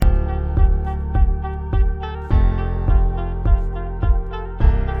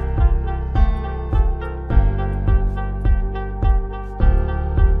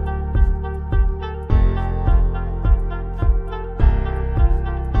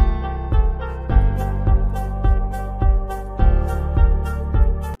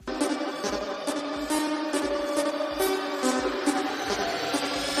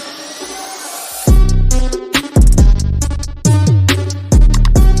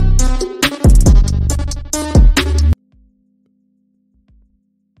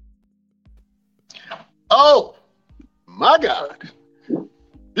God.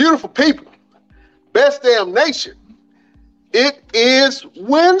 Beautiful people. Best damn nation. It is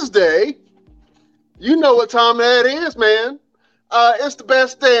Wednesday. You know what time that is, man. It's the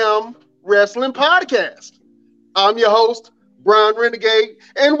Best Damn Wrestling Podcast. I'm your host, Brian Renegade,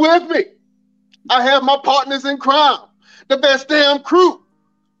 and with me, I have my partners in crime, the Best Damn Crew.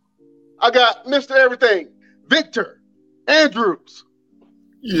 I got Mr. Everything, Victor Andrews.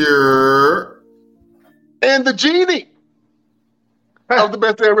 Yeah. And the genie of the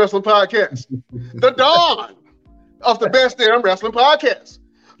Best Damn Wrestling Podcast, the Dawn of the Best Damn Wrestling Podcast,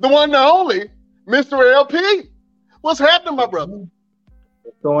 the one and only Mr. LP. What's happening, my brother?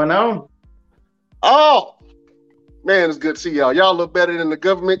 What's going on? Oh, man, it's good to see y'all. Y'all look better than the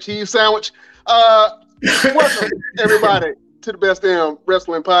government cheese sandwich. Welcome, everybody, to the Best Damn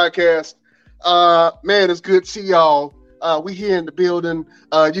Wrestling Podcast. Man, it's good to see y'all. We here in the building.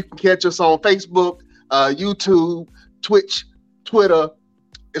 You can catch us on Facebook, YouTube, Twitch, Twitter.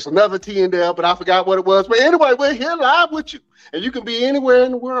 It's another T in there, but I forgot what it was. But anyway, we're here live with you. And you can be anywhere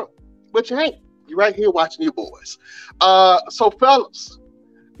in the world, but you ain't. You're right here watching your boys. So, fellas,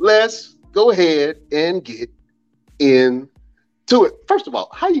 let's go ahead and get into it. First of all,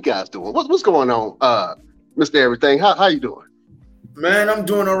 how you guys doing? What's going on, Mr. Everything? How you doing? Man, I'm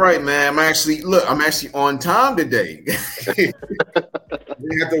doing all right, man. I'm actually on time today. They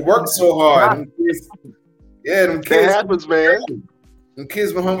have to work so hard. Them kids, That happens, man. Them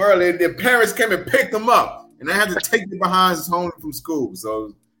kids went home early. Their parents came and picked them up, and I had to take them behinds home from school.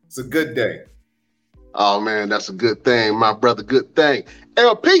 So it's a good day. Oh, man, that's a good thing, my brother. Good thing.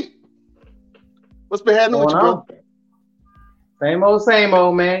 LP, what's been happening with you, bro? Same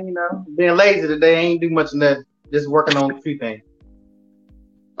old, man. You know, being lazy today. Ain't do much of that. Just working on a few things.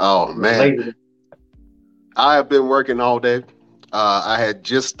 Oh, man. I have been working all day. I had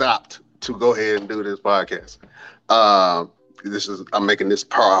just stopped to go ahead and do this podcast. I'm making this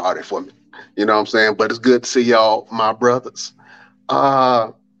priority for me. You know what I'm saying? But it's good to see y'all, my brothers.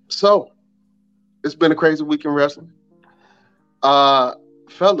 So, it's been a crazy week in wrestling.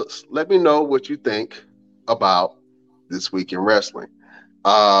 Fellas, let me know what you think about this week in wrestling.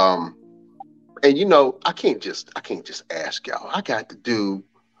 And you know, I can't just ask y'all. I got to do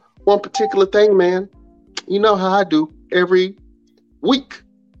one particular thing, man. You know how I do every week.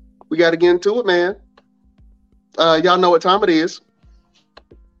 We got to get into it, man. Y'all know what time it is.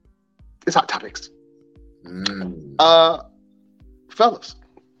 It's Hot Topics. Fellas,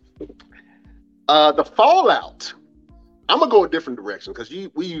 the fallout. I'm gonna go a different direction because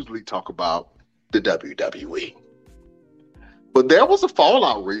we usually talk about the WWE, but there was a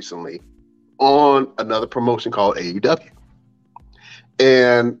fallout recently on another promotion called AEW,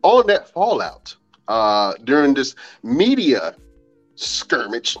 and on that fallout, during this media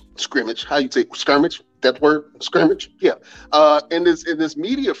scrimmage, how you say skirmish? That word, scrimmage, yeah. In this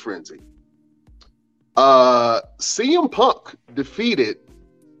media frenzy, CM Punk defeated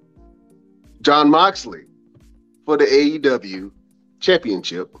Jon Moxley for the AEW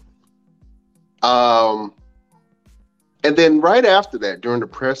championship. And then right after that, during the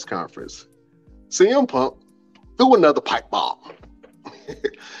press conference, CM Punk threw another pipe bomb.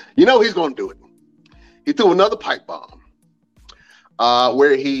 You know he's going to do it. He threw another pipe bomb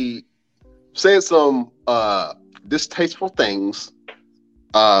where he said some distasteful things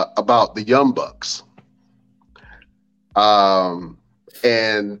about the Young Bucks.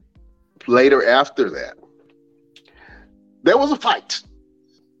 And later after that, there was a fight.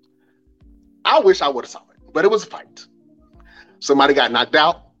 I wish I would have saw it, but it was a fight. Somebody got knocked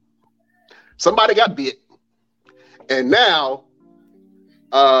out. Somebody got bit. And now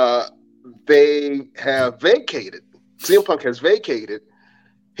they have vacated. CM Punk has vacated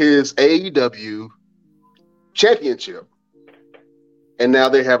his AEW championship. And now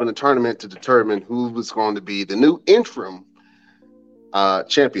they're having a tournament to determine who is going to be the new interim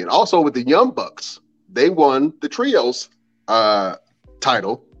champion. Also with the Young Bucks, they won the trios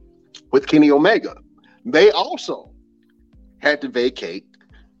title with Kenny Omega. They also had to vacate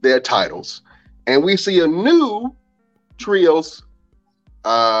their titles, and we see a new trios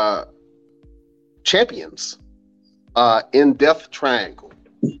champions in Death Triangle.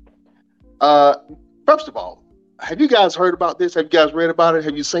 First of all, have you guys heard about this? Have you guys read about it?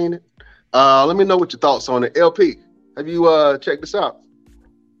 Have you seen it? Let me know what your thoughts on it. LP, have you checked this out?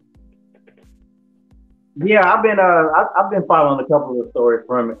 Yeah, I've been following a couple of stories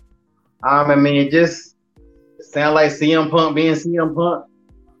from it. I mean, it just sounds like CM Punk being CM Punk.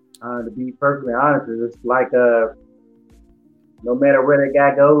 To be perfectly honest, it's like no matter where that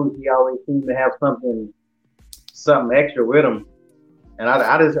guy goes, he always seems to have something extra with him. And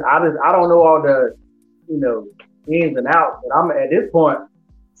I don't know all the ins and outs. But I'm at this point,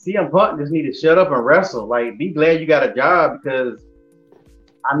 CM Punk just need to shut up and wrestle. Like, be glad you got a job because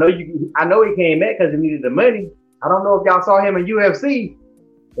I know he came back because he needed the money. I don't know if y'all saw him in UFC,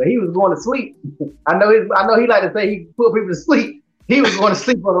 but he was going to sleep. I know he like to say he put people to sleep. He was going to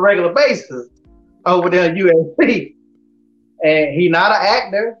sleep on a regular basis over there in UFC. And he not an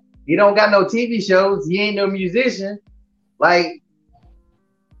actor. He don't got no TV shows. He ain't no musician. Like,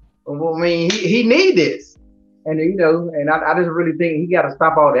 I mean, he need this. And I just really think he got to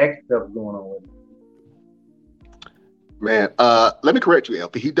stop all the extra stuff going on with him. Man, let me correct you,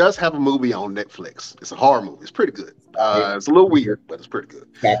 LP. He does have a movie on Netflix. It's a horror movie. It's pretty good. It's a little weird, but it's pretty good.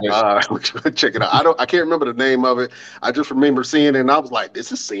 Check it out. I can't remember the name of it. I just remember seeing it, and I was like,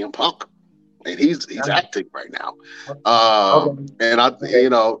 "This is CM Punk," and he's acting right now. And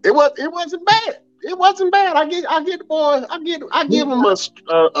it wasn't bad. It wasn't bad. I get the boy. I give him a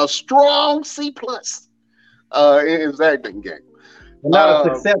strong C+ in his acting game. Not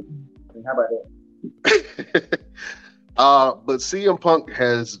a success. How about that? But CM Punk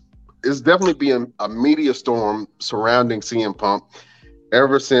is definitely been a media storm surrounding CM Punk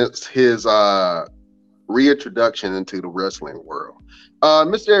ever since his reintroduction into the wrestling world.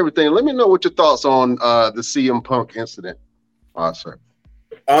 Mr. Everything, let me know what your thoughts on the CM Punk incident, sir.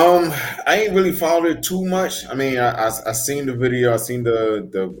 I ain't really followed it too much. I mean, I seen the video. I seen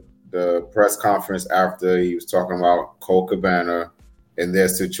the press conference after he was talking about Colt Cabana and their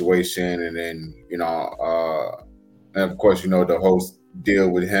situation, and then and of course, the host deal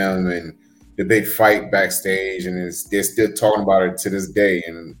with him and the big fight backstage, and they're still talking about it to this day.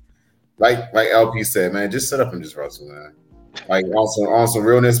 And like LP said, man, just sit up and just wrestle, man. Like on some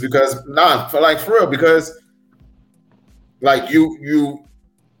realness, because for real, because like you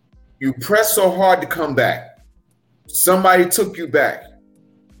press so hard to come back. Somebody took you back.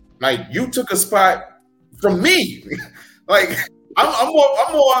 Like you took a spot from me. Like I'm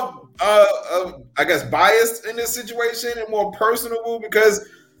more I guess biased in this situation and more personable because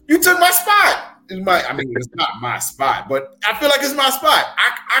you took my spot. It's not my spot, but I feel like it's my spot.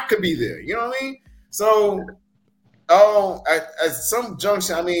 I could be there. You know what I mean? So, at some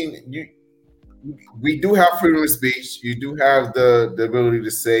junction, I mean, we do have freedom of speech. You do have the ability to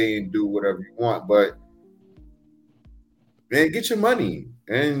say and do whatever you want, but man, get your money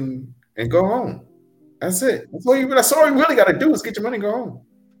and go home. That's it. That's all you really got to do is get your money and go home.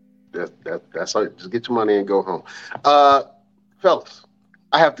 That's all. Just get your money and go home. Fellas,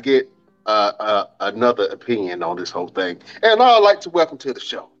 I have to get another opinion on this whole thing. And I'd like to welcome to the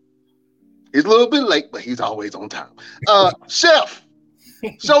show. He's a little bit late, but he's always on time. Chef,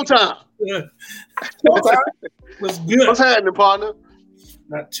 showtime. Showtime? What's good? What's happening, partner?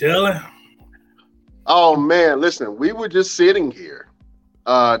 Not chilling. Oh, man, listen, we were just sitting here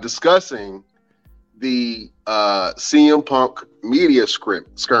discussing the CM Punk media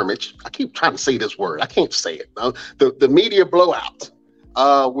skirmish. I keep trying to say this word. I can't say it. The media blowout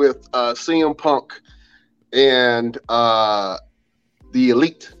with CM Punk and the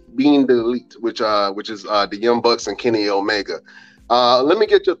Elite, being the Elite, which is the Young Bucks and Kenny Omega. Let me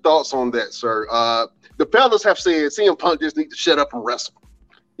get your thoughts on that, sir. The fellas have said CM Punk just needs to shut up and wrestle.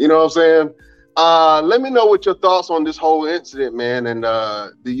 You know what I'm saying? Let me know what your thoughts on this whole incident, man, and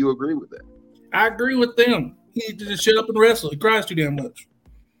do you agree with that? I agree with them. He needs to just shut up and wrestle. He cries too damn much.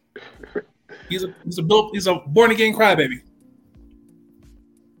 He's a born again crybaby.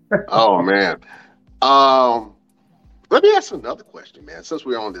 Oh man. Let me ask another question, man. Since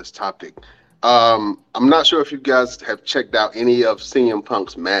we're on this topic, I'm not sure if you guys have checked out any of CM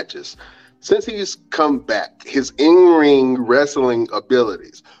Punk's matches since he's come back. His in-ring wrestling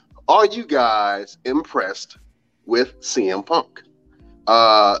abilities. Are you guys impressed with CM Punk?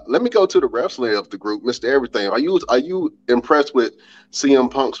 Let me go to the wrestler of the group, Mr. Everything. Are you impressed with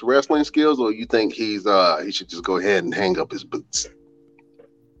CM Punk's wrestling skills, or you think he should just go ahead and hang up his boots?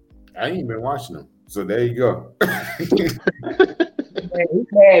 I ain't been watching him, so there you go. He's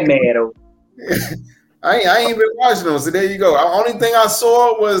mad. I ain't been watching him, so there you go. The only thing I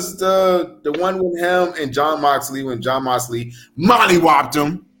saw was the one with him and Jon Moxley when Jon Moxley mollywopped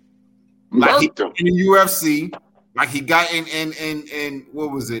him like he in the UFC. Like he got in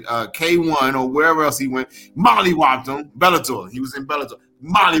what was it, K1 or wherever else he went, mollywopped him. Bellator. He was in Bellator.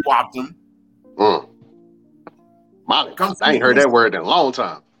 Mollywopped him. Molly. I ain't heard that word in a long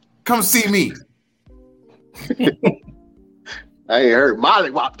time. Come see me. I ain't heard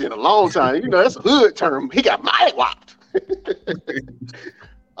mollywopped in a long time. That's a hood term. He got mollywopped.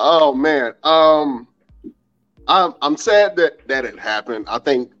 Oh man. I'm sad that it happened. I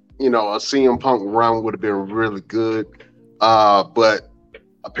think a CM Punk run would have been really good. But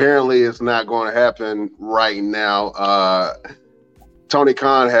apparently it's not going to happen right now. Tony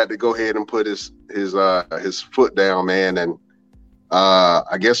Khan had to go ahead and put his foot down, man, and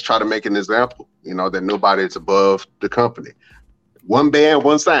I guess try to make an example, that nobody is above the company. One band,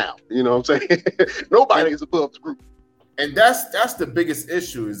 one sound, you know what I'm saying? Nobody is above the group. And that's the biggest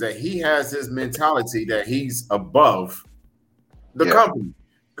issue, is that he has this mentality that he's above the company.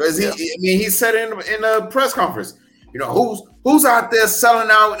 Because he said in a press conference, who's out there selling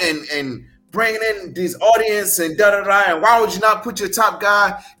out and bringing in these audience and and why would you not put your top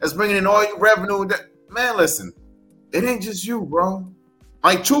guy that's bringing in all your revenue? Man, listen, it ain't just you, bro.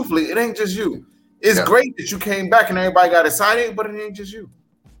 Like, truthfully, it ain't just you. It's great that you came back and everybody got excited, but it ain't just you.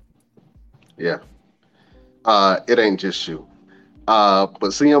 Yeah. It ain't just you. But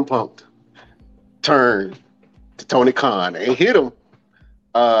CM Punk turned to Tony Khan and hit him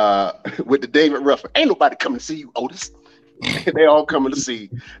with the David Ruffin. Ain't nobody coming to see you, Otis. They all coming to see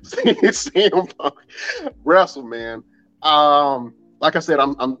CM Punk wrestle, man. Like I said,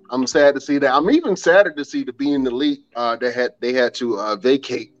 I'm sad to see that. I'm even sadder to see the Being Elite. They had to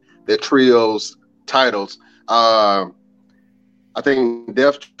vacate their trios titles. I think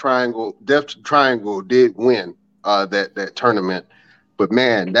Death Triangle did win that tournament, but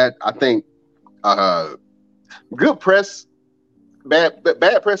man, that I think good press,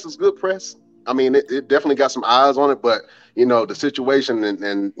 bad press is good press. I mean, it definitely got some eyes on it, but the situation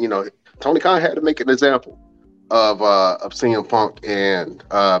and Tony Khan had to make an example of CM Punk and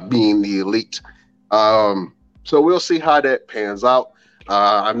Being the Elite. So we'll see how that pans out.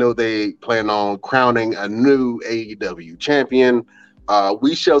 I know they plan on crowning a new AEW champion.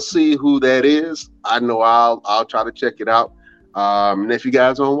 We shall see who that is. I know I'll try to check it out. And if you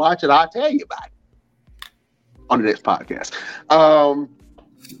guys don't watch it, I'll tell you about it on the next podcast.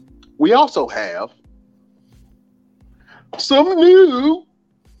 We also have some new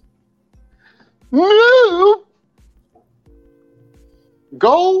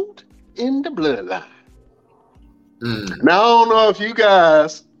gold in the bloodline. Now, I don't know if you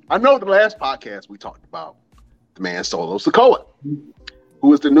guys, I know the last podcast we talked about the man Solo Sikoa,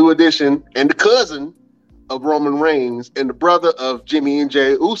 who is the new addition and the cousin of Roman Reigns and the brother of Jimmy and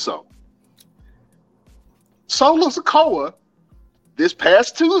Jey Uso. Solo Sikoa, this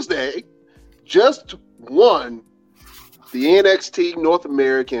past Tuesday, just won the NXT North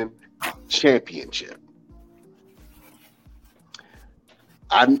American Championship.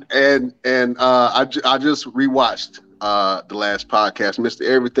 I just rewatched the last podcast, Mr.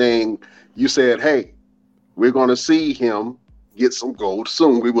 Everything. You said, hey, we're going to see him get some gold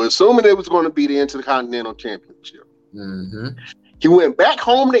soon. We were assuming it was going to be the Intercontinental Championship. Mm-hmm. He went back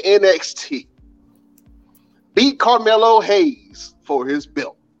home to NXT, beat Carmelo Hayes for his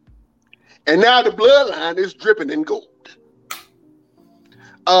belt, and now the bloodline is dripping in gold.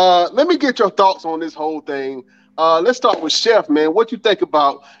 Let me get your thoughts on this whole thing. Let's start with Chef, man. What you think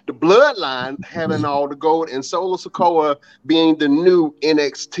about the bloodline having all the gold and Solo Sikoa being the new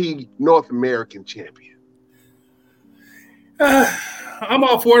NXT North American champion? I'm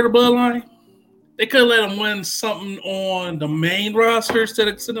all for the bloodline. They could let him win something on the main roster instead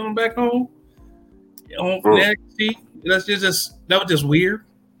of sending him back home on NXT. That was just weird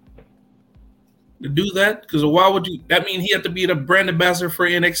to do that, because why would you? That mean he had to be the brand ambassador for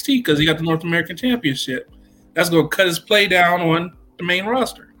NXT because he got the North American Championship. That's going to cut his play down on the main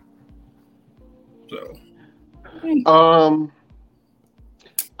roster. So,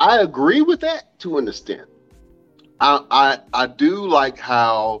 I agree with that to an extent. I do like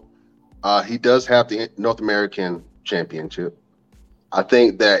how he does have the North American Championship. I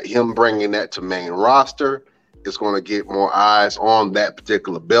think that him bringing that to main roster is going to get more eyes on that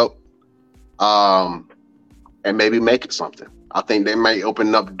particular belt, and maybe make it something. I think they may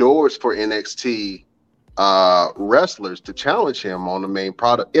open up doors for NXT wrestlers to challenge him on the main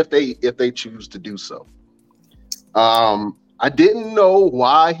product if they choose to do so. I didn't know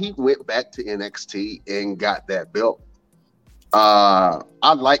why he went back to NXT and got that belt.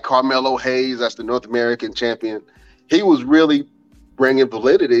 I like Carmelo Hayes as the North American champion. He was really bringing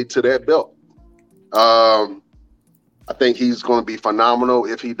validity to that belt. I think he's going to be phenomenal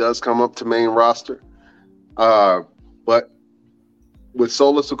if he does come up to main roster. But with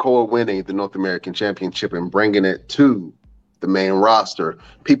Solo Sikoa winning the North American Championship and bringing it to the main roster,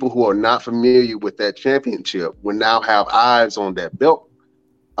 people who are not familiar with that championship will now have eyes on that belt.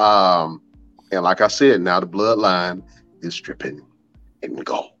 And like I said, now the bloodline is dripping in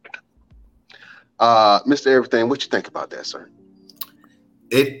gold. Mr. Everything, what you think about that, sir?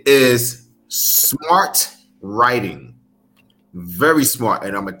 It is smart writing. Very smart.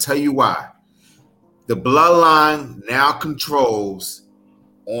 And I'm going to tell you why. The bloodline now controls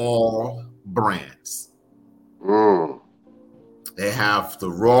all brands. Mm. They have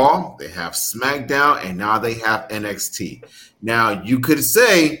the Raw, they have SmackDown, and now they have NXT. Now you could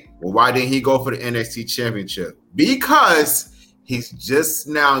say, well, why didn't he go for the NXT Championship? Because he's just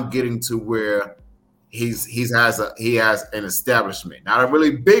now getting to where he has an establishment, not a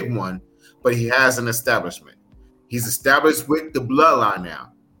really big one, but he has an establishment. He's established with the Bloodline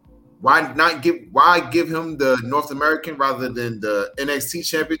now. Why give him the North American rather than the NXT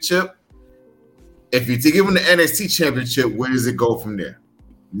Championship? If you give him the NXT Championship, where does it go from there?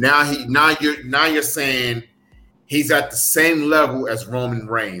 Now you're saying he's at the same level as Roman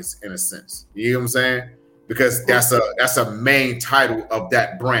Reigns in a sense. You know what I'm saying? Because that's a main title of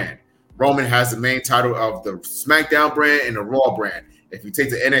that brand. Roman has the main title of the SmackDown brand and the Raw brand. If you take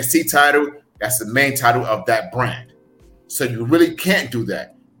the NXT title, that's the main title of that brand. So you really can't do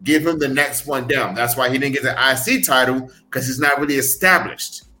that. Give him the next one down. That's why he didn't get the IC title, because he's not really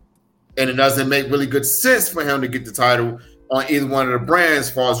established. And it doesn't make really good sense for him to get the title on either one of the brands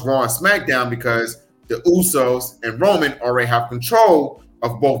as far as Raw and SmackDown, because the Usos and Roman already have control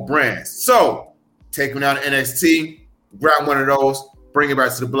of both brands. So take him down to NXT, grab one of those, bring it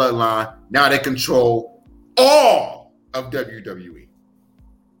back to the Bloodline. Now they control all of WWE.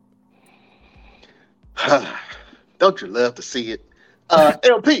 Don't you love to see it?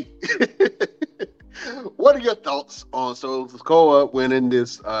 LP, what are your thoughts on Sikoa winning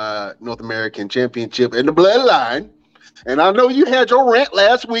this North American Championship in the Bloodline? And I know you had your rant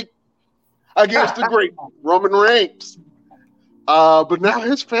last week against the great Roman Reigns. But now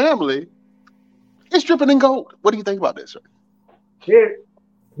his family is dripping in gold. What do you think about this, sir?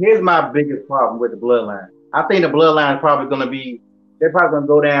 Here's my biggest problem with the Bloodline. I think the Bloodline is probably going to they're probably going to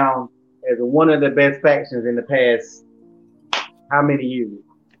go down as one of the best factions in the past, how many years?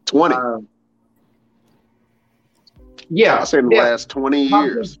 20. Yeah. I say in the last 20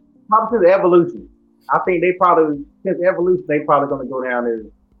 years. Probably since Evolution. I think since Evolution, they probably going to go down as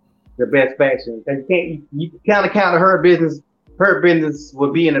the best faction. Because you kind of Hurt Business. Hurt Business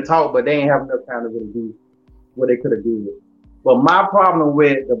would be in the talk, but they ain't have enough time to really do what they could have did. But my problem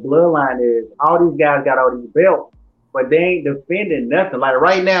with the Bloodline is all these guys got all these belts, but they ain't defending nothing. Like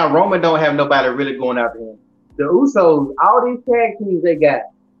right now, Roman don't have nobody really going after him. The Usos, all these tag teams they got,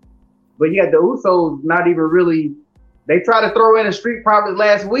 but yet the Usos not even really. They tried to throw in a Street Profits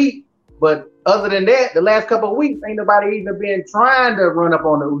last week, but other than that, the last couple of weeks ain't nobody even been trying to run up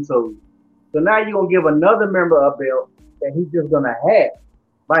on the Usos. So now you're gonna give another member a belt that he's just gonna have.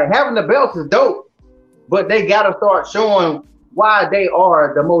 Like having the belts is dope, but they gotta start showing why they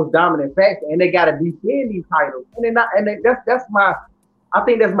are the most dominant faction, and they gotta defend these titles. And they're not. And I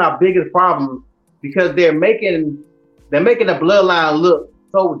think that's my biggest problem, because they're making the Bloodline look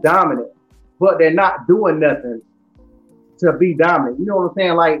so dominant, but they're not doing nothing to be dominant. You know what I'm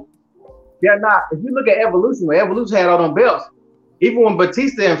saying? Like they're not. If you look at Evolution, when Evolution had all them belts, even when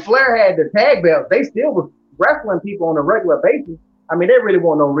Batista and Flair had the tag belts, they still was wrestling people on a regular basis. I mean, they really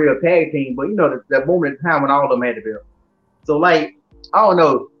weren't no real tag team, but you know, the moment in time when all of them had the belt. So like, I don't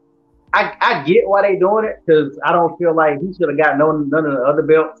know. I get why they doing it, because I don't feel like he should have got none of the other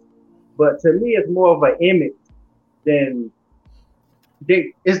belts. But to me, it's more of an image than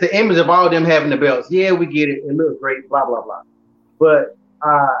it's the image of all of them having the belts. Yeah, we get it. It looks great, blah, blah, blah. But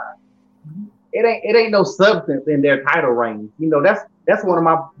it ain't no substance in their title reigns. You know, that's one of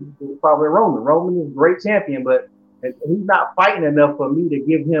my probably Roman. Roman is a great champion, but he's not fighting enough for me to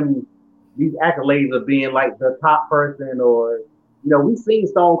give him these accolades of being like the top person. Or, you know, we've seen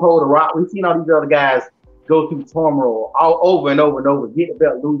Stone Cold, The Rock, we've seen all these other guys go through turmoil all over and over and over, get the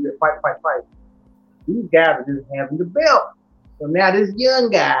belt, lose it, fight. These guys are just having the belt. So now this young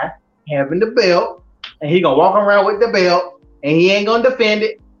guy having the belt, and he gonna walk around with the belt, and he ain't gonna defend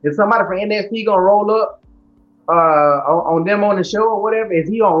it. If somebody from NXT gonna roll up on them on the show or whatever, is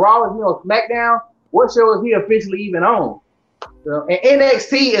he on Raw? Is he on SmackDown? What show is he officially even on? So, and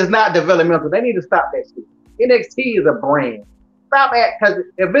NXT is not developmental. They need to stop that shit. NXT is a brand. Stop that, because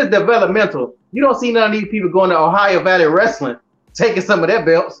if it's developmental, you don't see none of these people going to Ohio Valley Wrestling taking some of their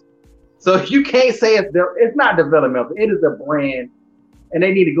belts. So you can't say it's not developmental. It is a brand, and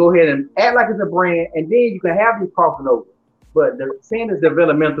they need to go ahead and act like it's a brand, and then you can have these crossing over. But saying it's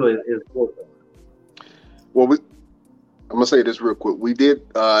developmental is bullshit. Well, I'm gonna say this real quick. We did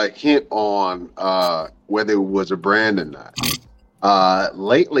hint on whether it was a brand or not.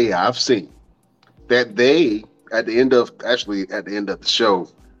 Lately, I've seen that they at the end of the show,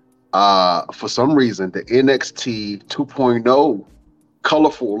 for some reason, the NXT 2.0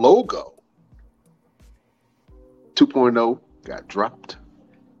 colorful logo 2.0 got dropped,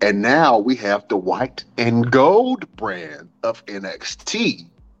 and now we have the white and gold brand of NXT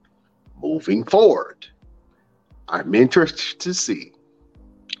moving forward, I'm interested to see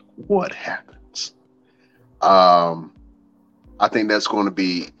what happens. I think that's going to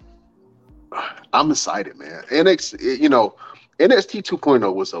be. I'm excited, man. NXT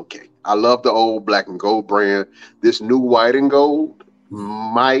 2.0 was okay. I love the old black and gold brand. This new white and gold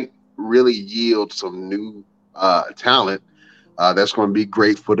might really yield some new talent. That's going to be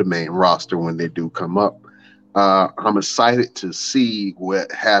great for the main roster when they do come up. I'm excited to see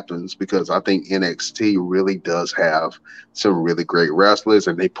what happens because I think NXT really does have some really great wrestlers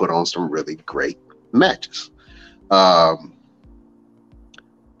and they put on some really great matches.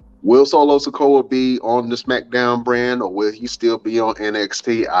 Will Solo Sikoa be on the SmackDown brand or will he still be on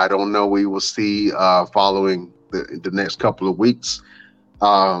NXT? I don't know. We will see following the next couple of weeks.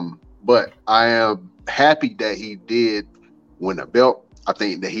 But I am happy that he did win a belt. I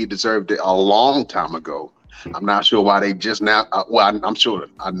think that he deserved it a long time ago. I'm not sure why they just now. I'm sure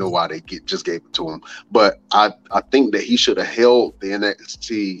I know why they just gave it to him. But I think that he should have held the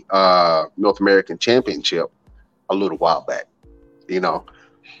NXT North American Championship a little while back.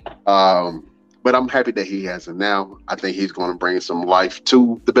 But I'm happy that he has it now. I think he's going to bring some life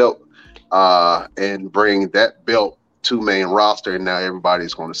to the belt and bring that belt to main roster. And now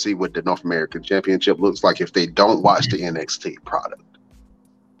everybody's going to see what the North American Championship looks like if they don't watch the NXT product.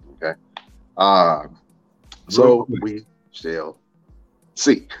 Okay. So we shall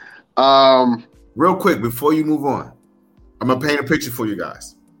see. Real quick, before you move on, I'm going to paint a picture for you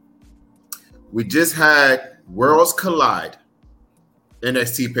guys. We just had Worlds Collide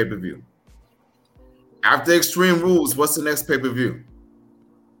NXT pay-per-view. After Extreme Rules, what's the next pay-per-view?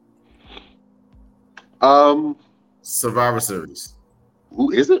 Survivor Series.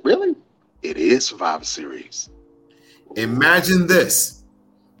 Who is it really? It is Survivor Series. Imagine this.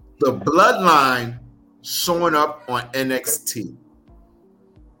 The Bloodline showing up on NXT.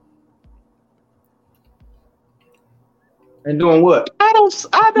 And doing what? I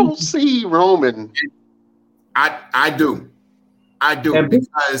don't see Roman. I do. And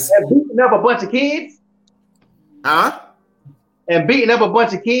because beating up a bunch of kids. Huh? And beating up a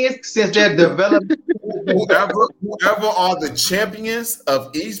bunch of kids since they're developed. whoever are the champions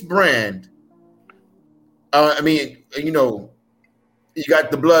of each brand. You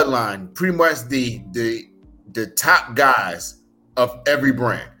got the Bloodline, pretty much the top guys of every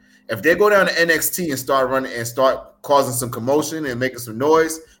brand. If they go down to NXT and start running and start causing some commotion and making some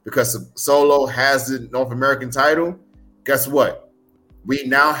noise because Solo has the North American title, guess what? We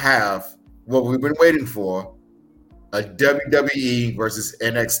now have what we've been waiting for, a WWE versus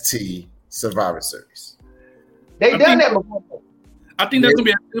NXT Survivor Series. They done that before. I think that's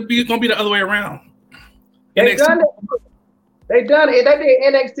gonna be the other way around. They done it. They did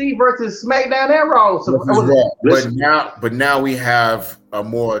NXT versus SmackDown and Raw. But now we have a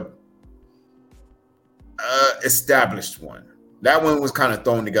more established one. That one was kind of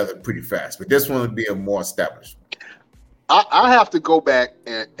thrown together pretty fast, but this one would be a more established one. I have to go back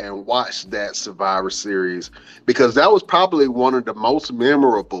and watch that Survivor Series because that was probably one of the most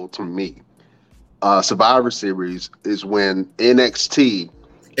memorable to me. Survivor Series is when NXT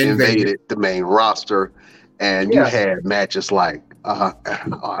invaded the main roster, and you had matches like I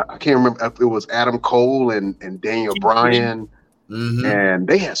can't remember if it was Adam Cole and Daniel Bryan, and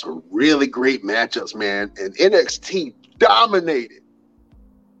they had some really great matchups, man. And NXT dominated.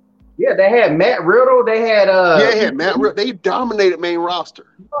 Yeah, they had Matt Riddle. They had Matt Riddle. They dominated main roster.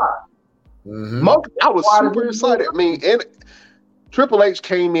 I was super excited. I mean, and Triple H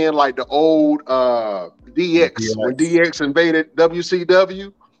came in like the old DX when DX invaded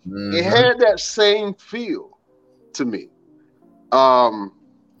WCW. It had that same feel to me. And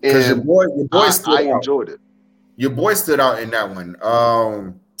your boy I enjoyed it. Your boy stood out in that one.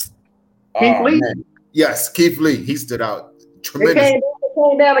 Keith Lee. Man. Yes, Keith Lee. He stood out tremendous. It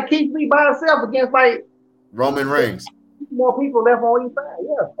came down to Keith Lee by himself against like Roman Reigns. More people left on each side.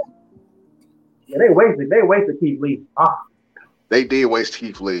 Yeah, they wasted Keith Lee. They did waste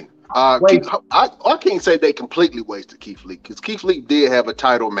Keith Lee. I can't say they completely wasted Keith Lee because Keith Lee did have a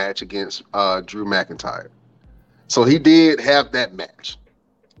title match against Drew McIntyre. So he did have that match.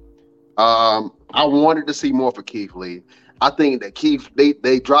 I wanted to see more for Keith Lee. I think that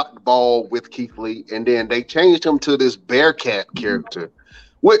they dropped the ball with Keith Lee and then they changed him to this Bearcat character,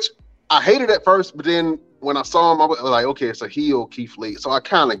 which I hated at first, but then when I saw him, I was like, okay, it's a heel Keith Lee. So I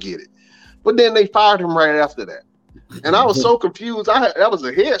kind of get it. But then they fired him right after that. And I was so confused. That was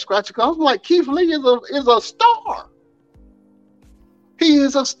a head scratcher. I was like, Keith Lee is a star. He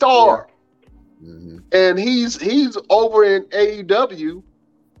is a star. Yeah. And he's over in AEW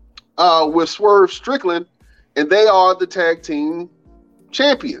with Swerve Strickland, and they are the tag team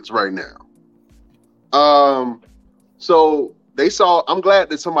champions right now. So I'm glad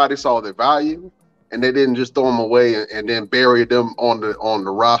that somebody saw their value and they didn't just throw them away and then bury them on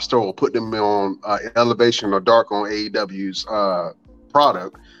the roster or put them on Elevation or Dark on AEW's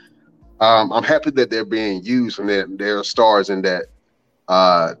product. I'm happy that they're being used and that they're stars in that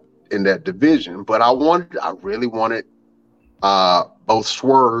division. But I really wanted both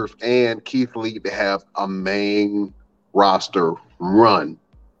Swerve and Keith Lee to have a main roster run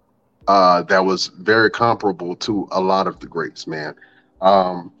that was very comparable to a lot of the greats, man.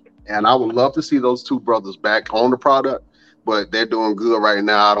 And I would love to see those two brothers back on the product, but they're doing good right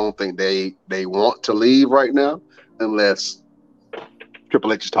now. I don't think they want to leave right now unless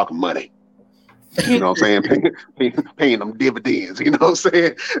Triple H is talking money. You know what I'm saying? Paying them dividends, you know what I'm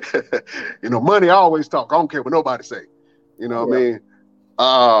saying? Money always talk. I don't care what nobody say. You know what I mean?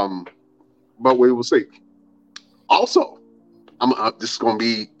 But we will see. Also, this is going to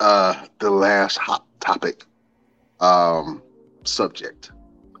be the last hot topic subject.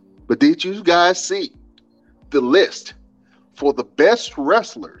 But did you guys see the list for the best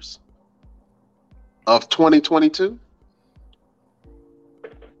wrestlers of 2022?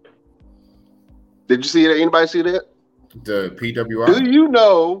 Did you see that? Anybody see that? The PWI? Do you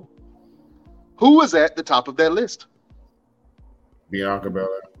know who was at the top of that list? Bianca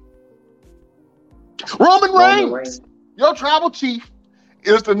Belair. Roman Reigns. Your tribal chief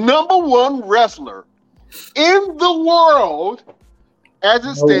is the number one wrestler in the world as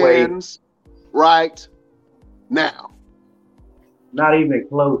it stands right now. Not even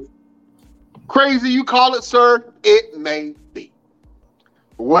close. Crazy you call it, sir? It may be.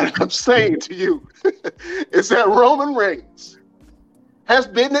 What I'm saying to you is that Roman Reigns has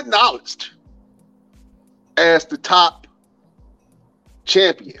been acknowledged as the top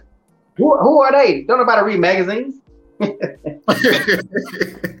champion. Who are they? Don't nobody read magazines?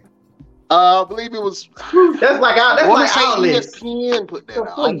 I believe it was. That's like our list. ESPN put that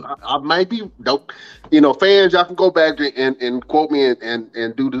out. I might be. Fans, y'all can go back and quote me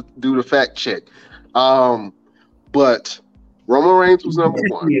and do the fact check. But Roman Reigns was number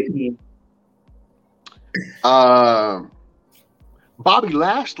one. Bobby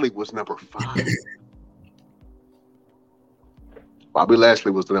Lashley was number 5. Bobby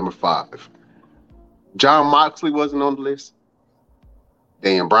Lashley was the number 5. John Moxley wasn't on the list.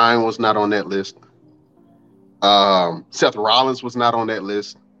 Dan Bryan was not on that list. Seth Rollins was not on that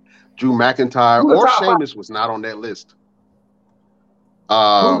list. Drew McIntyre or Sheamus was not on that list.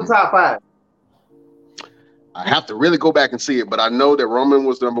 Who's the top 5? I have to really go back and see it, but I know that Roman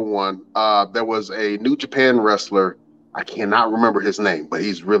was number 1. There was a New Japan wrestler. I cannot remember his name, but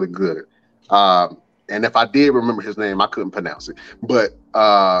he's really good. And if I did remember his name, I couldn't pronounce it. But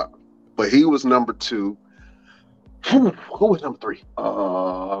he was number 2. Who was number 3?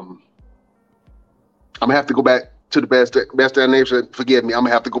 I'm gonna have to go back to the best damn names. Forgive me. I'm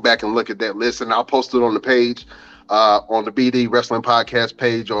gonna have to go back and look at that list, and I'll post it on the page, on the BD Wrestling Podcast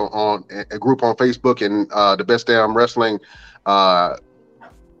page, on a group on Facebook, and the Best Damn Wrestling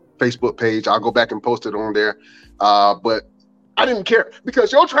Facebook page. I'll go back and post it on there. But I didn't care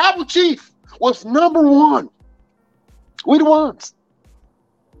because your tribal chief was number 1. We the ones.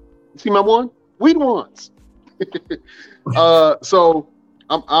 You see my one? We the ones. So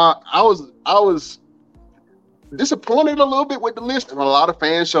I was disappointed a little bit with the list, and a lot of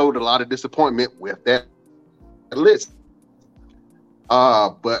fans showed a lot of disappointment with that list.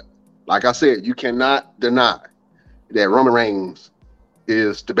 But like I said, you cannot deny that Roman Reigns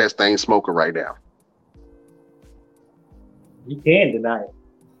is the best thing smoking right now. You can't deny it.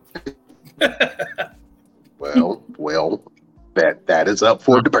 Well, that is up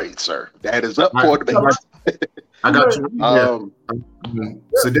for debate, sir. That is up for debate. I got you.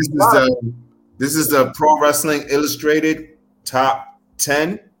 So this is the Pro Wrestling Illustrated top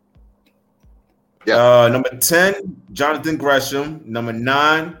 10. Yeah. Number 10, Jonathan Gresham. Number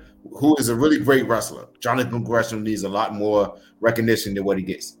 9, who is a really great wrestler. Jonathan Gresham needs a lot more recognition than what he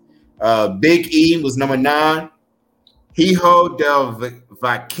gets. Big E was number 9. Hijo del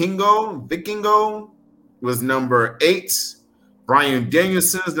Vikingo was number 8. Bryan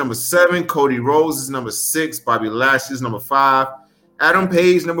Danielson is number 7. Cody Rhodes is number 6. Bobby Lashley is number 5. Adam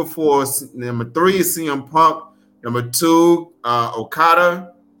Page, number 4. Number 3 is CM Punk. Number 2,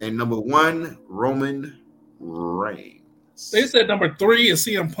 Okada. And number 1, Roman Reigns. They said number 3 is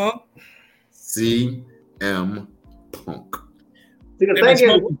CM Punk. CM Punk. See, the thing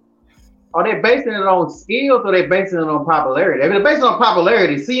is, are they basing it on skills or are they basing it on popularity? If they're based on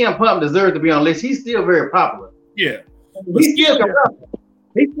popularity, CM Punk deserves to be on the list. He's still very popular. Yeah. He still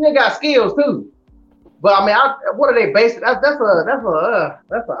got skills too. But I mean, what are they basing? That's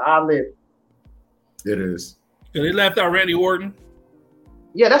an odd list. It is. Yeah, they left out Randy Orton.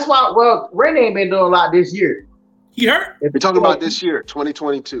 Yeah, that's why. Well, Randy ain't been doing a lot this year. He hurt. We're talking about this year,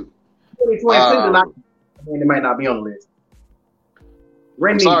 2022. 2022, it might not be on the list.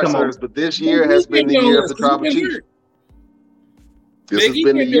 Randy, sorry, come on. but this year has been the year of the Tribal Chief. This has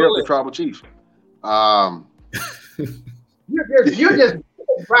been the year of the Tribal Chief. You're just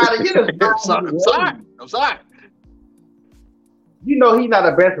I'm sorry. You know he's not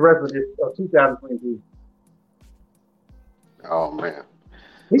the best wrestler of 2022. Oh man,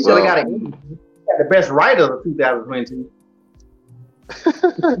 he should have got it. He got the best writer of 2022.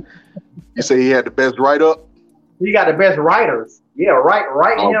 You say he had the best write-up? He got the best writers. Yeah,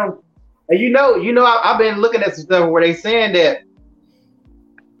 right him. And you know, I've been looking at some stuff where they saying that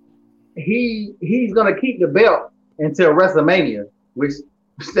he's gonna keep the belt until WrestleMania, which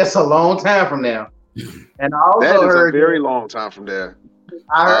that's a long time from now. And I also that is heard a very long time from there.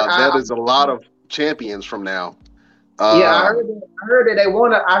 That is a lot of champions from now. I heard that they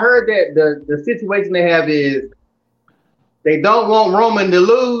want to. I heard that the situation they have is they don't want Roman to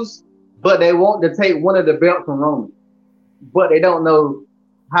lose, but they want to take one of the belts from Roman, but they don't know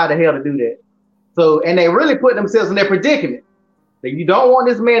how the hell to do that. So, and they really put themselves in their predicament that you don't want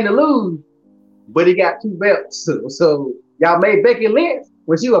this man to lose, but he got 2 belts. So y'all made Becky Lynch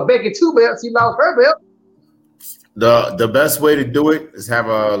when she was Becky 2 belts, she lost her belt. The best way to do it is have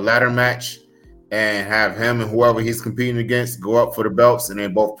a ladder match and have him and whoever he's competing against go up for the belts and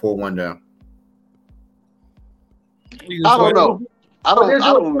then both pull one down. I don't know. I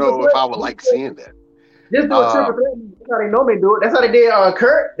don't know if I would like seeing that. Just do a triple threat. That's how they normally do it. That's how they did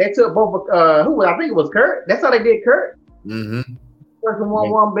Kurt. They took both. Who I think it was Kurt. That's how they did Kurt. Mm-hmm. Person won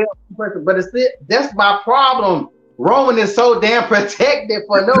one belt. Person, but that's my problem. Roman is so damn protected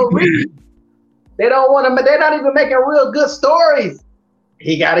for no reason. They don't want to. They're not even making real good stories.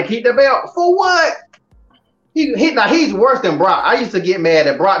 He got to keep the belt for what? He's worse than Brock. I used to get mad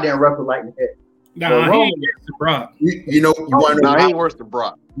that Brock didn't wrestle like that. Nah, he ain't worse than Brock. You want to know? He ain't worse than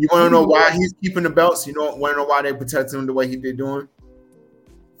Brock. You want to know why he's keeping the belts? You want to know why they protect him the way they're doing?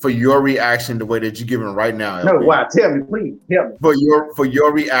 For your reaction, the way that you're giving right now. No, why? Tell me, please. Tell me. For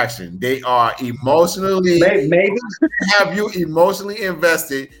your reaction, they are emotionally maybe have you emotionally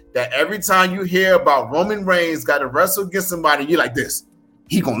invested that every time you hear about Roman Reigns got to wrestle against somebody, you're like this.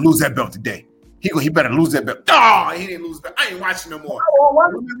 He gonna lose that belt today. He better lose that belt. Oh, he didn't lose the belt. I ain't watching no more.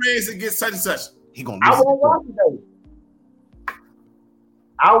 Roman Reigns against such and such. He gonna lose. I won't watch it though.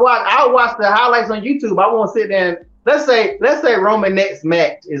 I'll watch the highlights on YouTube. I won't sit there and let's say Roman next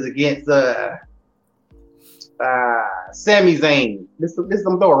match is against Sami Zayn. This I'm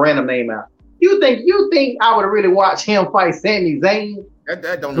throwing a random name out. You think I would really watch him fight Sami Zayn?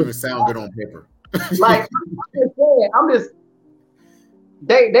 That don't even sound good on paper. Like I'm just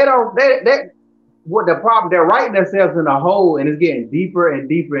they what the problem, they're writing themselves in a hole and it's getting deeper and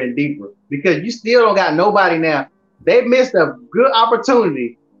deeper and deeper because you still don't got nobody now. They missed a good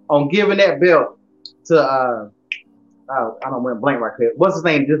opportunity on giving that belt to I don't went blank right there. What's his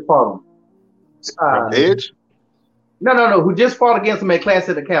name? Just fought him. Edge? No. Who just fought against him at Clash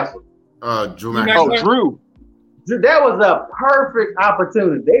at the Castle? Drew. Drew. That was a perfect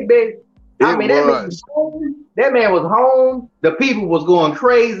opportunity. That man was home. The people was going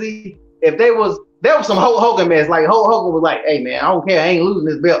crazy. If there was some Hulk Hogan match, like Hulk Hogan was like, "Hey man, I don't care, I ain't losing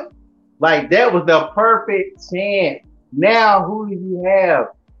this belt." Like that was the perfect chance. Now who do you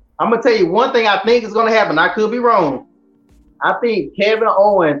have? I'm gonna tell you one thing I think is gonna happen. I could be wrong. I think Kevin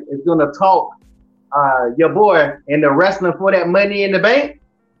Owens is gonna talk your boy into wrestling for that Money in the Bank.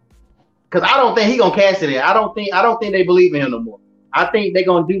 Cause I don't think he gonna cash it in. I don't think they believe in him no more. I think they're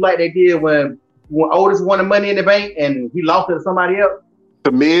gonna do like they did when Otis won the Money in the Bank and he lost it to somebody else.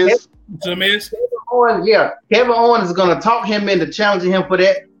 The Miz. Kevin Owens is gonna talk him into challenging him for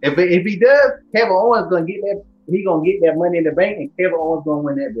that. If he does, Kevin Owens gonna get that. He gonna get that Money in the Bank, and Kevin Owens gonna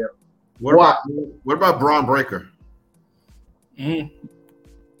win that belt. What about Braun Breaker?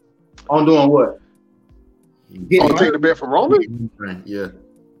 On doing what? Take the belt from Roman? Yeah.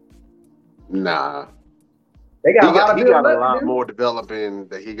 Nah. He got a lot more developing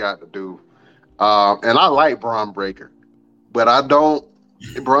that he got to do. And I like Braun Breaker, but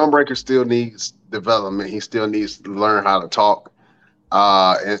Braun Breaker still needs development. He still needs to learn how to talk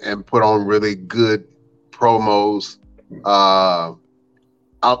and put on really good promos.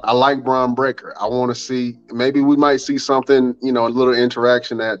 I like Braun Breaker. I want to see, maybe we might see something, a little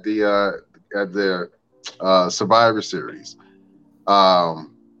interaction at the Survivor Series.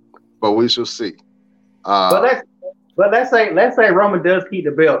 But we shall see. But let's say Roman does keep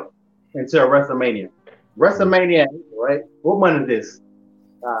the belt until WrestleMania. WrestleMania, right? What month is this?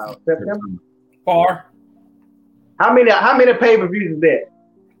 September. Far. How many pay-per-views is that?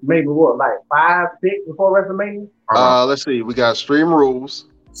 Maybe what, like 5, 6 before WrestleMania? Let's see. We got Extreme Rules.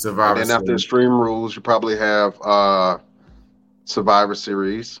 Survivor and then after Extreme Rules, you probably have Survivor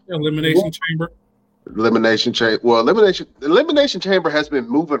Series. Elimination Chamber. Elimination Chamber. Well, Elimination Chamber has been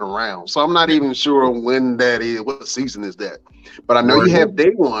moving around, so I'm not even sure when that is. What season is that? But I know you have Day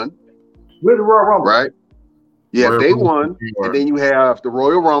One. With the Royal Rumble, right? You have Day One, and then you have the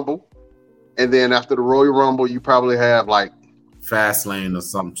Royal Rumble, and then after the Royal Rumble, you probably have like Fastlane or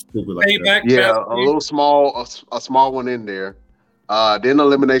something stupid like Payback, that. Yeah, a little small, a small one in there. Then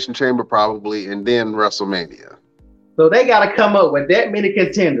Elimination Chamber probably, and then WrestleMania. So they got to come up with that many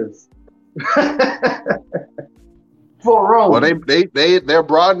contenders for Rome. Well, they're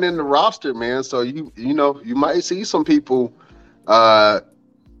broadening the roster, man. So you might see some people. I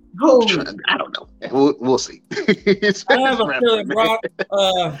don't know. We'll see. I have a feeling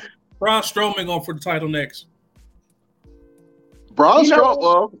Braun Strowman going for the title next. Braun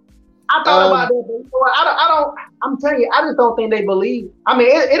Strowman. I thought about that, but you know what? I don't. I'm telling you, I just don't think they believe. I mean,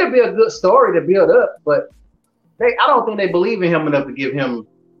 it'll be a good story to build up, but I don't think they believe in him enough to give him.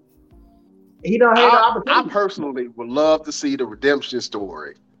 He don't have the opportunity. I personally would love to see the redemption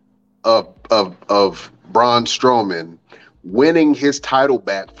story of Braun Strowman winning his title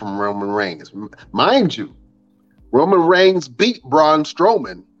back from Roman Reigns. Mind you, Roman Reigns beat Braun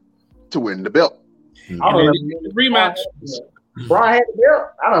Strowman to win the belt. Rematch. Braun had the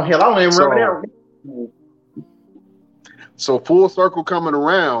belt. I don't even remember that. So full circle coming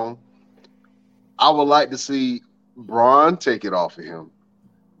around, I would like to see Braun take it off of him.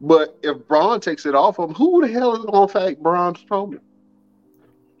 But if Braun takes it off of him, who the hell is going to fight Braun Strowman?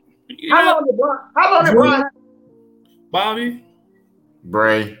 How long did Braun? Bobby,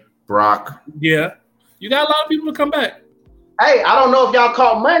 Bray, Brock. Yeah, you got a lot of people to come back. Hey, I don't know if y'all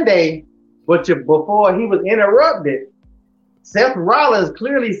caught Monday, but before he was interrupted, Seth Rollins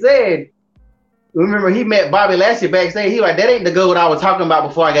clearly said, remember he met Bobby Lashley backstage, he was like, that ain't the gold I was talking about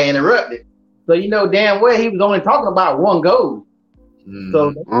before I got interrupted. So you know damn well he was only talking about one gold.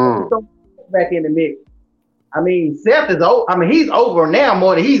 So back in the mix. I mean, Seth is old. I mean, he's over now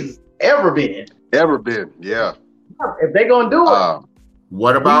more than he's ever been. Yeah. If they're gonna do it.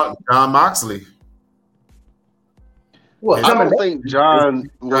 What about Jon Moxley? I don't think John.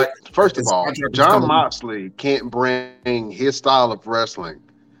 First of all, Jon Moxley can't bring his style of wrestling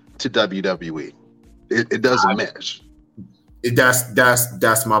to WWE. It doesn't mesh.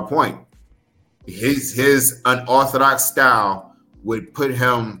 That's my point. His unorthodox style would put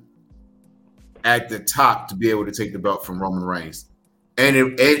him at the top to be able to take the belt from Roman Reigns, and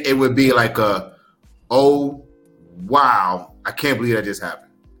it would be like oh wow, I can't believe that just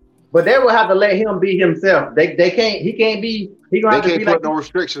happened. But they will have to let him be himself. They can't. He can't be. He gonna have to be put like no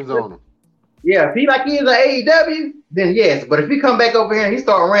restrictions on him. Yeah, if he like he is an AEW, then yes. But if he come back over here and he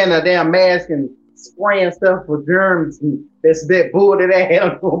start wearing a damn mask and spraying stuff for germs and that bull that they had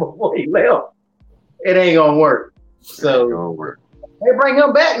on him before he left, it ain't gonna work. So they bring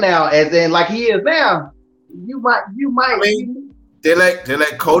him back now, as in like he is now. You might. I mean, they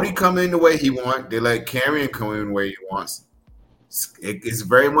let Cody come in the way he wants. They let Karrion come in the way he wants. It's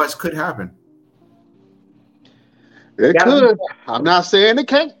very much could happen. It could. I'm not saying it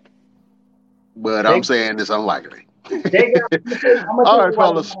can't, but I'm saying it's unlikely. All right,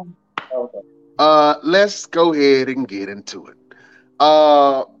 fellas. Let's go ahead and get into it.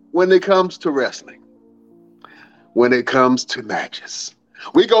 When it comes to wrestling, when it comes to matches,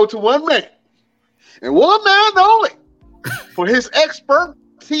 we go to one man and one man only for his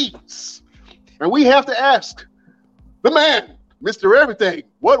expertise. And we have to ask the man, Mr. Everything,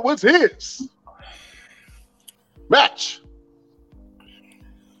 what was his match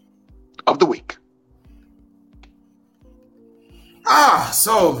of the week?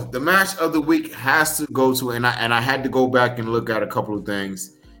 So the match of the week has to go to, and I had to go back and look at a couple of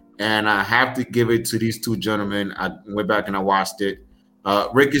things, and I have to give it to these two gentlemen. I went back and I watched it.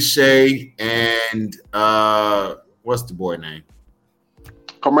 Ricochet and what's the boy name?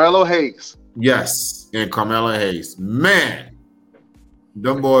 Carmelo Hayes. Yes, and Carmelo Hayes. Man,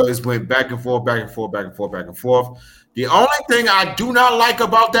 them boys went back and forth, back and forth, back and forth, back and forth. The only thing I do not like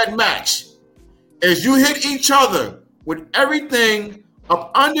about that match is you hit each other with everything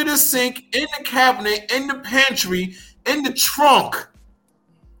up under the sink, in the cabinet, in the pantry, in the trunk,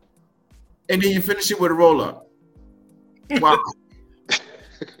 and then you finish it with a roll-up. Why?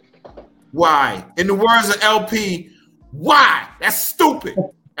 Why? In the words of LP, why? That's stupid.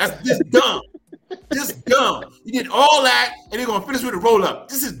 That's just dumb. Just dumb. You did all that, and you're going to finish with a roll-up.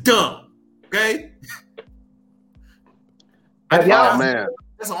 This is dumb, okay? Man.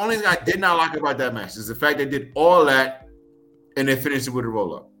 That's the only thing I did not like about that match is the fact they did all that and they finished it with a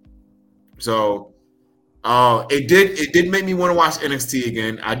roll up. So it did make me want to watch NXT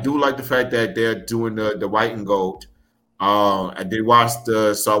again. I do like the fact that they're doing the white and gold. I did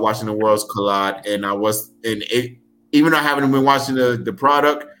start watching the Worlds Collide, and even though I haven't been watching the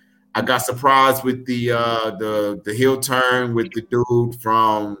product, I got surprised with the heel turn with the dude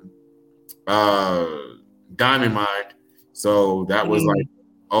from Diamond Mine. So that was like,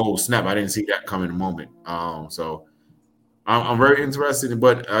 oh snap! I didn't see that coming in a moment. So I'm very interested,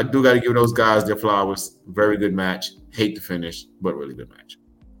 but I do got to give those guys their flowers. Very good match. Hate the finish, but really good match.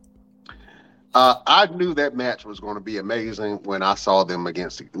 I knew that match was going to be amazing when I saw them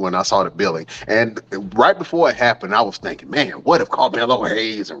when I saw the billing. And right before it happened, I was thinking, man, what if Carmelo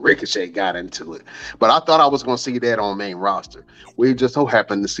Hayes and Ricochet got into it? But I thought I was going to see that on main roster. We just so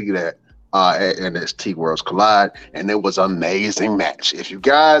happened to see that at NXT Worlds Collide, and it was an amazing match. If you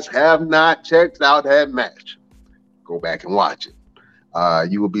guys have not checked out that match, go back and watch it.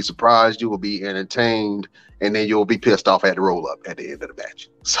 You will be surprised, you will be entertained, and then you'll be pissed off at the roll up at the end of the match.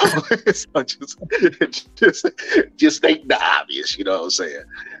 So just state the obvious, you know what I'm saying?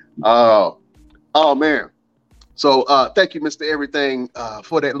 Oh man. So thank you, Mr. Everything,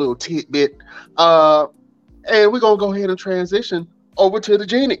 for that little tidbit. And we're gonna go ahead and transition over to the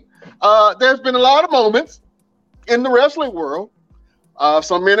Genie. There's been a lot of moments in the wrestling world,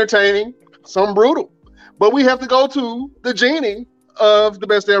 some entertaining, some brutal. But we have to go to the Genie of the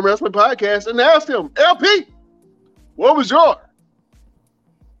Best Damn Wrestling Podcast and ask him, LP, what was your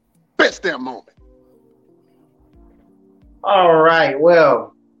best damn moment? All right.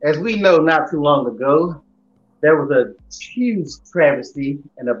 Well, as we know, not too long ago, there was a huge travesty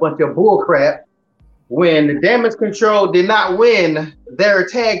and a bunch of bull crap when the Damage Control did not win their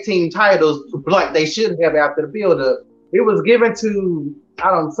tag team titles like they should have after the build-up. It was given to,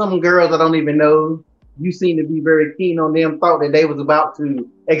 some girls I don't even know. You seem to be very keen on them, thought that they was about to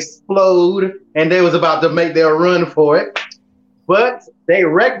explode and they was about to make their run for it. But they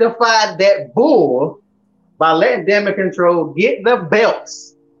rectified that bull by letting Damage Control get the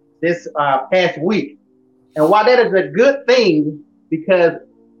belts this past week. And while that is a good thing, because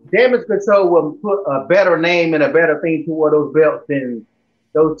Damage Control will put a better name and a better thing toward those belts than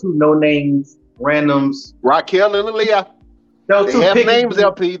those two no-names, randoms. Raquel and Aaliyah. Those they have names,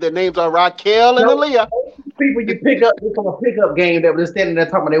 LP. Their names are Raquel and Aaliyah. People you pick up from a pickup game that was standing there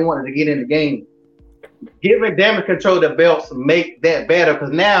talking about they wanted to get in the game. Giving Damage Control the belts make that better,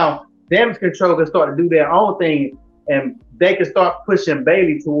 because now Damage Control can start to do their own thing and they can start pushing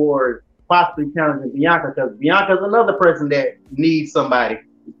Bayley towards possibly challenging Bianca, because Bianca's another person that needs somebody.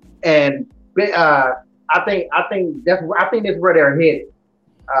 And I think that's where they're headed.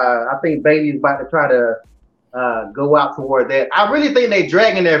 I think Bayley's about to try to go out toward that. I really think they're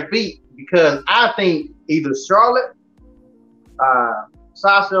dragging their feet, because I think either Charlotte,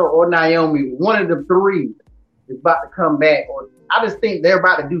 Sasha, or Naomi, one of the three is about to come back. Or I just think they're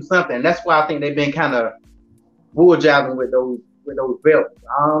about to do something. That's why I think they've been kind of bull-jobbing with those belts.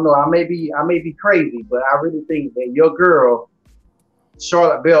 I don't know. I may be crazy, but I really think that your girl,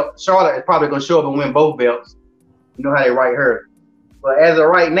 Charlotte is probably going to show up and win both belts. You know how they write her. But as of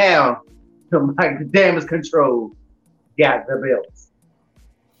right now, the Damage Control got the belts.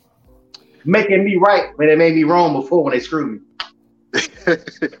 Making me right when they made me wrong before when they screwed me.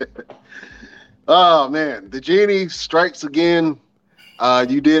 Oh, man. The Genie strikes again.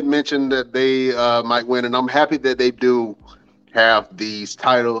 You did mention that they might win, and I'm happy that they do have these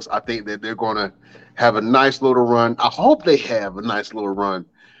titles. I think that they're going to have a nice little run. I hope they have a nice little run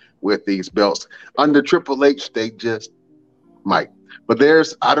with these belts. Under Triple H, they just might. But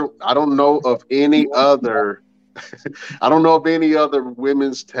I don't know of any other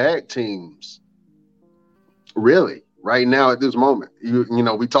women's tag teams really right now at this moment. You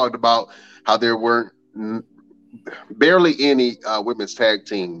know, we talked about how there weren't barely any women's tag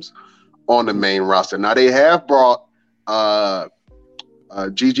teams on the main roster. Now they have brought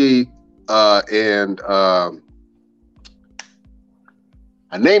Gigi and a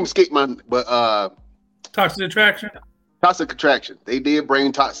name escaped my, but Toxic Attraction. Toxic Attraction. They did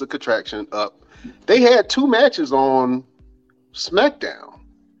bring Toxic Attraction up. They had 2 matches on SmackDown,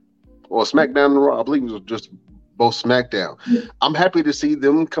 or SmackDown and Raw. I believe it was just both SmackDown. I'm happy to see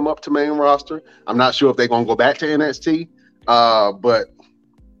them come up to main roster. I'm not sure if they're gonna go back to NXT, but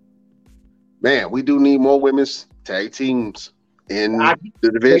man, we do need more women's tag teams in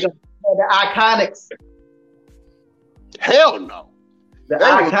the division. The Iconics. Hell no. They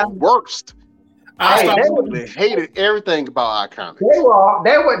were the worst. I hated everything about Iconics.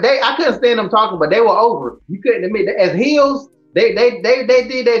 They I couldn't stand them talking, but they were over. You couldn't admit that. As heels, They did their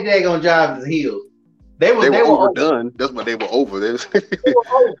daggone jobs as heels. They were overdone. Over. That's what they were over. They were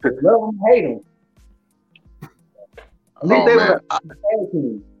over. Love them, hate them. At least they were a tag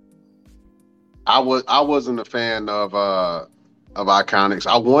team. I wasn't a fan of Iconics.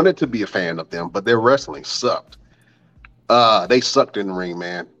 I wanted to be a fan of them, but their wrestling sucked. They sucked in the ring,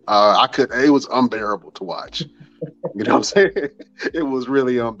 man. It was unbearable to watch. You know what I'm saying? It was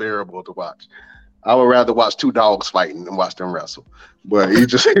really unbearable to watch. I would rather watch two dogs fighting than watch them wrestle. But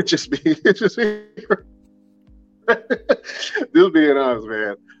just being honest,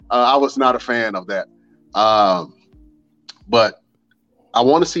 man. I was not a fan of that. But I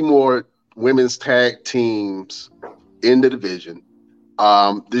want to see more women's tag teams in the division.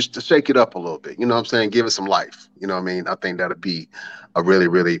 Just to shake it up a little bit. You know what I'm saying? Give it some life. You know what I mean? I think that'd be a really,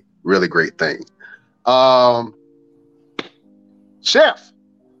 really, really great thing. Chef,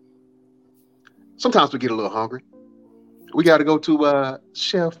 sometimes we get a little hungry. We got to go to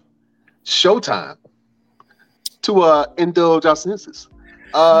Chef Showtime to indulge our senses.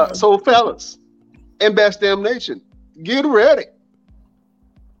 So, fellas, and Best Damn Nation, get ready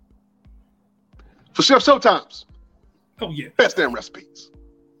for Chef Showtimes. Oh, yeah. Best Damn Recipes.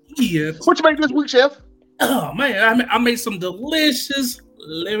 Yeah. What you make this week, Chef? Oh, man, I made some delicious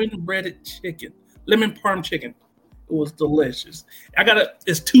lemon parm chicken. It was delicious.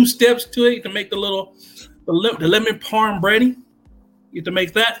 It's 2 steps to it. You can make the lemon parm breading. You have to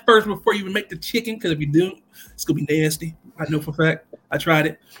make that first before you even make the chicken, because if you do, it's gonna be nasty. I know for a fact. I tried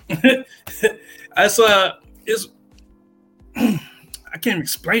it. I can't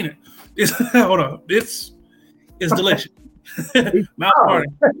explain it. Hold on. It's delicious. Mouth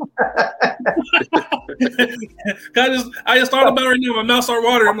watering. I just thought about it right now. My mouth started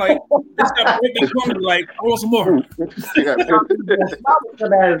watering. I'm like, it's got to break that woman. Like, I want some more.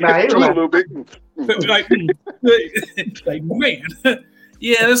 like man,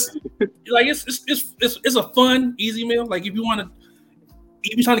 yeah. It's a fun, easy meal. Like if you're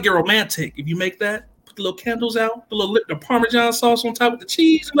trying to get romantic, if you make that, put the little candles out, the Parmesan sauce on top with the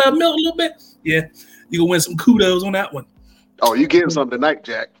cheese and the milk a little bit. Yeah, you can win some kudos on that one. Oh, you getting some tonight,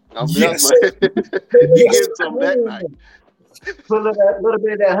 Jack? Yes. You getting some that night? Put a little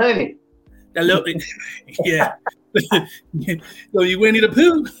bit of that honey. That little bit, yeah. So you Winnie the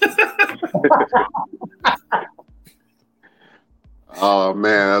Pooh. Oh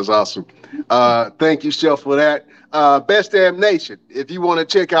man, that's awesome. Thank you, Chef, for that. Best Damn Nation. If you want to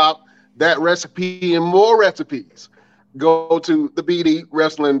check out that recipe and more recipes, go to the BD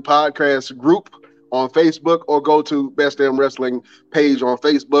Wrestling Podcast group on Facebook, or go to Best Damn Wrestling page on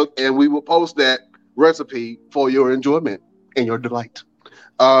Facebook, and we will post that recipe for your enjoyment and your delight.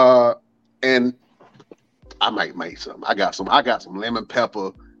 And I might make some. I got some lemon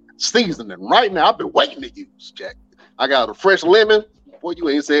pepper seasoning right now. I've been waiting to use, Jack. I got a fresh lemon. Boy, you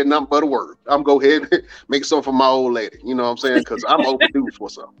ain't said nothing but a word. I'm go ahead and make some for my old lady. You know what I'm saying? Because I'm overdue for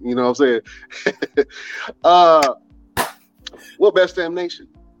some. You know what I'm saying? Well, Best Damn Nation.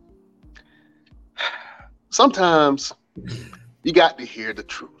 Sometimes you got to hear the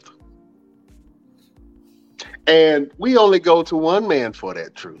truth. And we only go to one man for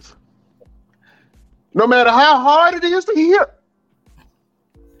that truth. No matter how hard it is to hear,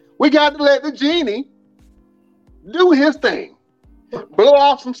 we got to let the genie do his thing. Blow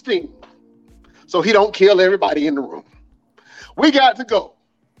off some steam so he don't kill everybody in the room. We got to go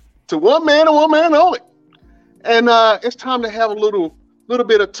to one man and one man only. And it's time to have a little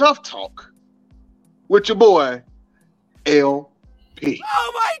bit of tough talk with your boy, LP.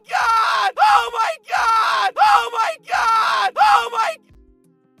 Oh my God! Oh my God! Oh my God! Oh my!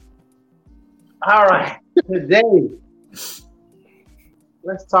 All right, today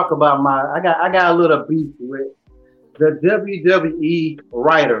let's talk about I got a little beef with the WWE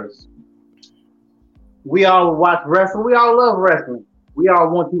writers. We all watch wrestling. We all love wrestling. We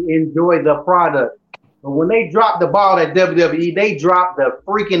all want to enjoy the product. But when they drop the ball at WWE, they drop the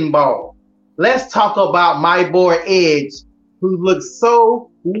freaking ball. Let's talk about my boy Edge, who looks so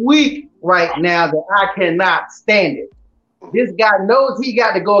weak right now that I cannot stand it. This guy knows he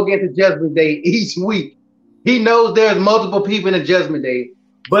got to go against the Judgment Day each week. He knows there's multiple people in the Judgment Day,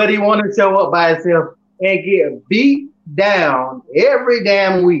 but he wants to show up by himself and get beat down every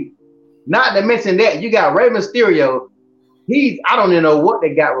damn week. Not to mention that, you got Rey Mysterio. I don't even know what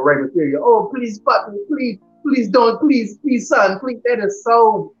they got with Rey Mysterio. Oh, please, fuck me, please don't, please, son, please. That is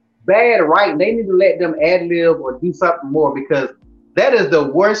so bad, right? They need to let them ad-lib or do something more, because that is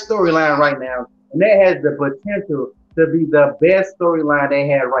the worst storyline right now. And that has the potential to be the best storyline they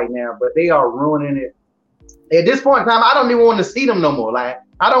had right now, but they are ruining it. At this point in time, I don't even want to see them no more. Like,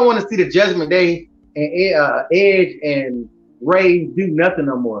 I don't want to see the Judgment Day and Edge and Ray do nothing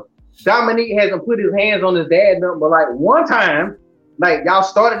no more. Dominique hasn't put his hands on his dad nothing, but like one time, like y'all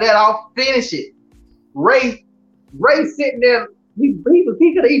started that off, finish it. Ray sitting there, he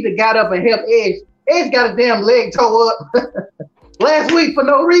could have either got up and helped Edge. Edge got his damn leg tore up last week for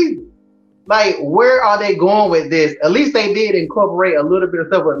no reason. Like, where are they going with this? At least they did incorporate a little bit of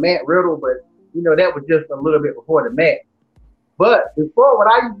stuff with Matt Riddle, but that was just a little bit before the match. But before, what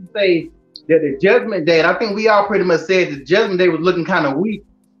I used to say that the Judgment Day, and I think we all pretty much said the Judgment Day was looking kind of weak,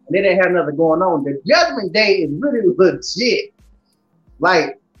 and they didn't have nothing going on. The Judgment Day is really legit.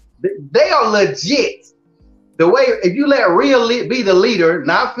 Like, they are legit. The way, if you let Rhea be the leader,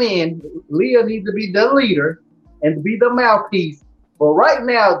 not Finn, Leah needs to be the leader and be the mouthpiece. But right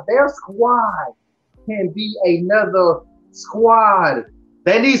now, their squad can be another squad.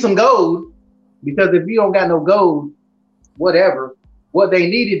 They need some gold, because if you don't got no gold, whatever, what they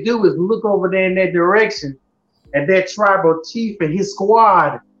need to do is look over there in that direction at that tribal chief and his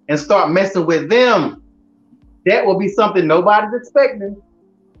squad and start messing with them. That will be something nobody's expecting.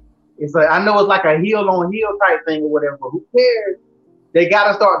 It's like, I know it's like a heel on heel type thing or whatever, but who cares? They got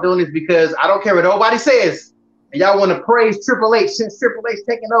to start doing this, because I don't care what nobody says. And y'all want to praise Triple H. Since Triple H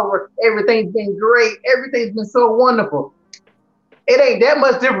taking over, everything's been great. Everything's been so wonderful. It ain't that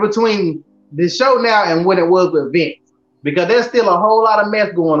much different between the show now and what it was with Vince, because there's still a whole lot of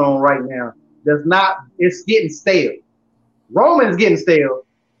mess going on right now. It's getting stale. Roman's getting stale,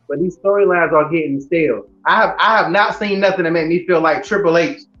 but these storylines are getting stale. I have not seen nothing that made me feel like Triple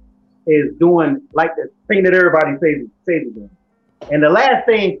H is doing like the thing that everybody says he's doing. And the last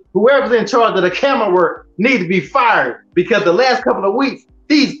thing, whoever's in charge of the camera work needs to be fired, because the last couple of weeks,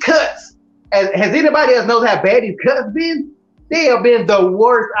 these cuts, has anybody else knows how bad these cuts been? They have been the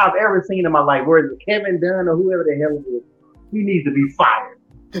worst I've ever seen in my life. Whether it's Kevin Dunn or whoever the hell it is, he needs to be fired.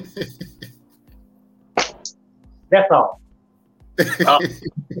 That's all.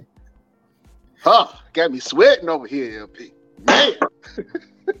 Got me sweating over here, LP. Man.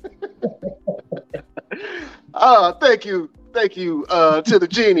 Thank you to the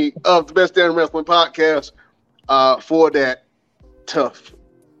genie of the Best Damn Wrestling Podcast for that tough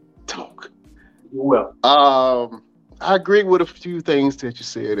talk. You're welcome. I agree with a few things that you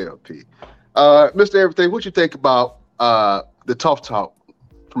said, LP. Mr. Everything, what you think about the tough talk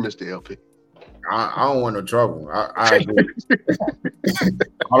from Mr. LP? I don't want no trouble. I agree.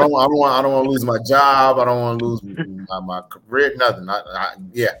 I don't want to lose my job. I don't want to lose my career. Nothing.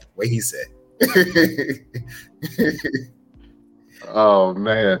 What he said. Oh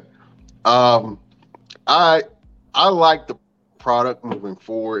man, I like the product moving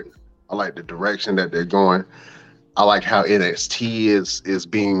forward. I like the direction that they're going. I like how NXT is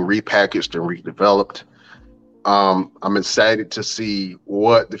being repackaged and redeveloped. I'm excited to see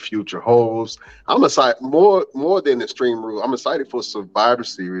what the future holds. I'm excited more than Extreme Rules. I'm excited for Survivor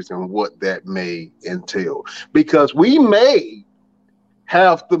Series and what that may entail, because we may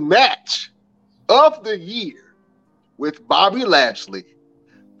have the match of the year with Bobby Lashley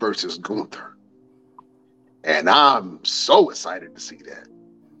versus Gunther, and I'm so excited to see that.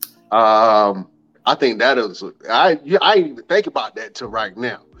 I think that is. I didn't even think about that till right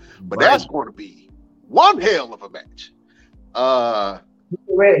now, but that's going to be one hell of a match.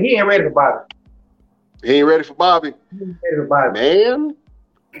 He ain't ready for Bobby. He ain't ready for Bobby. He ain't ready for Bobby. Man,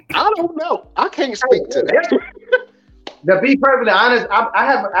 I don't know. I can't speak to that. To be perfectly honest,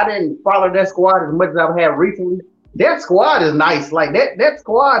 I didn't follow that squad as much as I've had recently. That squad is nice. Like that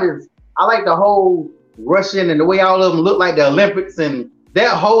squad is. I like the whole Russian and the way all of them look like the Olympics, and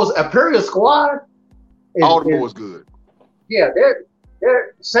that whole Imperial squad. All the boys good. Yeah, they're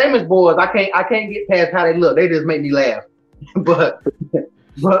Sheamus boys. I can't get past how they look. They just make me laugh. but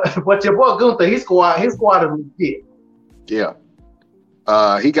your boy Gunther, his squad is legit. Yeah.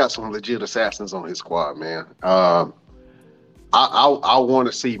 He got some legit assassins on his squad, man. I want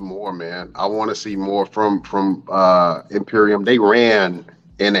to see more, man. I want to see more from Imperium. They ran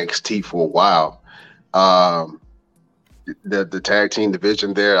NXT for a while. The tag team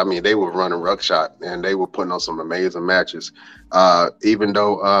division there, I mean, they were running ruckshot and they were putting on some amazing matches. Even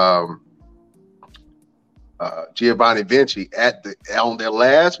though Giovanni Vinci on their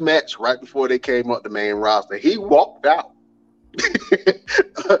last match right before they came up the main roster, he walked out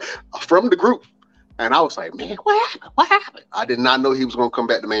from the group, and I was like, man, what happened? I did not know he was going to come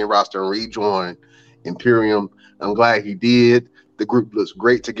back to the main roster and rejoin Imperium. I'm glad he did. The group looks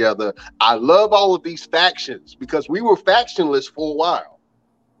great together. I love all of these factions because we were factionless for a while.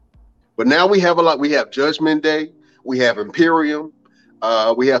 But now we have a lot. We have Judgment Day. We have Imperium.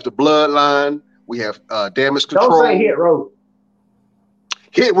 We have the Bloodline. We have Damage Control. Don't say Hit Row.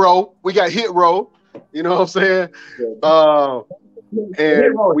 Hit Row. We got Hit Row. You know what I'm saying?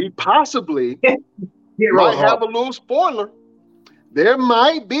 And we possibly might have a little spoiler. There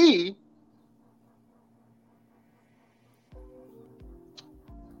might be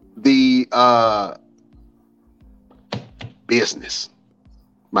the business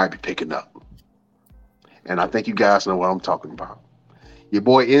might be picking up. And I think you guys know what I'm talking about. Your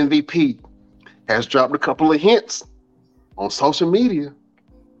boy MVP has dropped a couple of hints on social media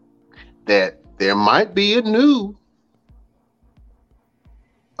that there might be a new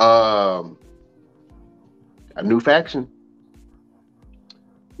faction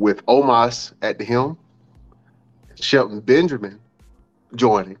with Omos at the helm, Shelton Benjamin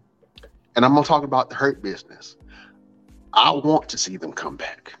joining, and I'm gonna talk about the Hurt Business. I want to see them come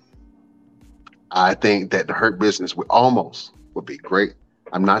back. I think that the Hurt Business would be great.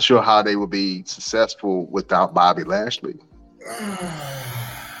 I'm not sure how they would be successful without Bobby Lashley.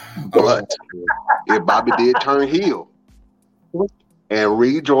 But if Bobby did turn heel and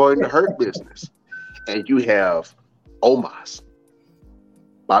rejoin the Hurt Business, and you have Omos,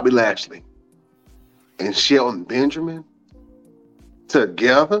 Bobby Lashley, and Shelton Benjamin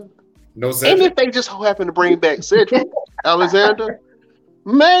together, no sense. and if they just happen to bring back Cedric Alexander,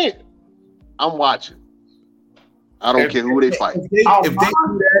 man, I'm watching. I don't care who they fight. If they do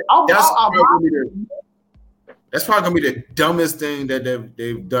that, that's probably gonna be the dumbest thing that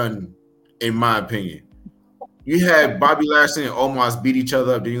they've done, in my opinion. You had Bobby Lashley and Omos beat each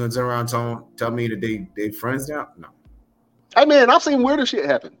other up. Then you gonna turn around and tell me that they friends now? No. Hey man, I've seen weirder shit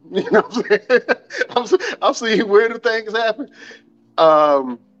happen. You know what I'm saying? I've seen weirder things happen.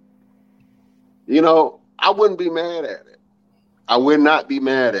 You know, I wouldn't be mad at it. I would not be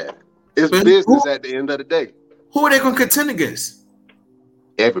mad at it. It's business at the end of the day. Who are they gonna contend against?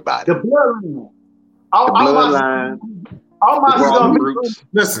 Everybody. The bloodline. Almost is gonna be.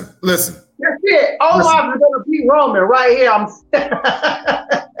 Listen. That's it. Almost is gonna be Roman right here.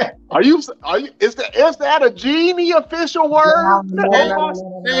 Are you? Is that a genie official word?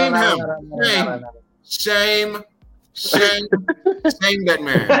 Shame that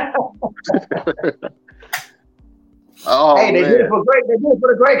man. Oh, hey, they did it for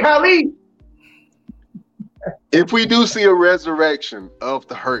the great Khali. If we do see a resurrection of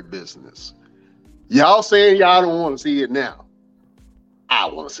the Hurt Business, y'all saying y'all don't want to see it now. I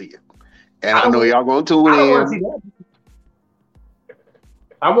want to see it. And I know y'all going to tune in.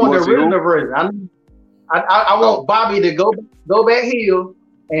 I want the original version. I want Bobby to go back heel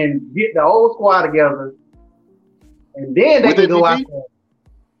and get the old squad together. And then they can go out there.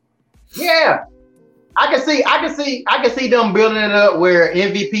 Yeah. I can see them building it up where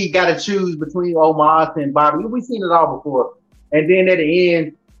MVP got to choose between Omos and Bobby. We've seen it all before. And then at the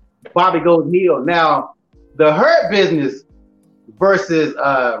end, Bobby goes heel. Now, the Hurt Business versus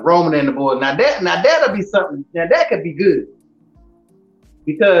Roman and the boys. Now that'll be something. Now that could be good.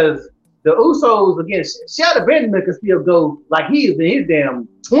 Because the Usos against Shelton Benjamin can still go like he is in his damn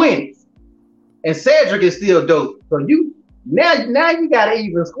 20s. And Cedric is still dope. So now you got an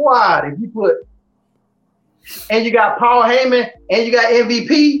even squad if you put. And you got Paul Heyman, and you got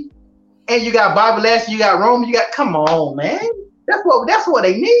MVP, and you got Bobby Lashley, you got Roman, come on, man. That's what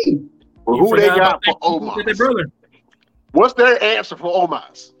they need. Well, who they got for Omos? What's their answer for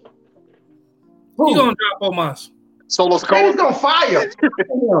Omos? He's gonna drop Omos. Solo Sikoa? He's gonna fire.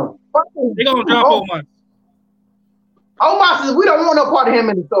 They're gonna drop Omos. Omos is, we don't want no part of him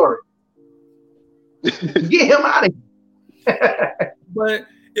in the story. Get him out of here. But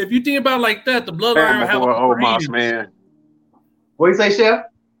if you think about it like that, the bloodline have Omos, man. What you say, Chef?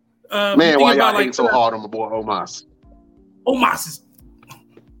 Man, why y'all hating so hard on my boy Omos? Omos is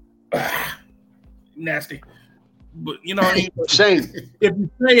nasty. But you know what I mean? Shame. If you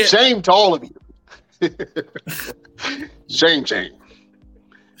say it, shame to all of you. Shame.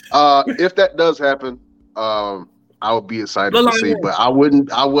 If that does happen, I would be excited to see, but I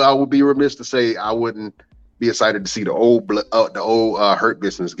would be remiss to say I wouldn't be excited to see the old Hurt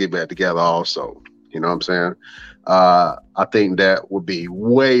Business get back together also. You know what I'm saying? I think that would be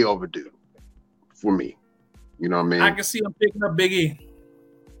way overdue for me. You know what I mean? I can see him picking up Big E.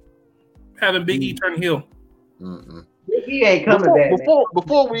 Having Big E turn heel. Big E ain't coming back.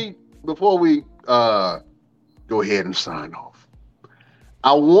 Before we go ahead and sign off,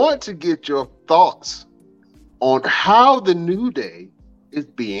 I want to get your thoughts on how the New Day is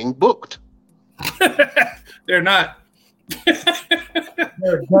being booked. They're not.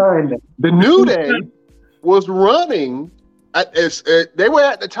 They're done. The New Day was running. They were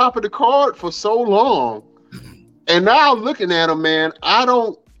at the top of the card for so long, and now looking at them, man, I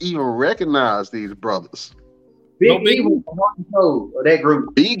don't even recognize these brothers. Big E was the heart and soul of that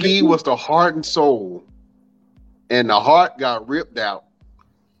group. Big E was the heart and soul, and the heart got ripped out,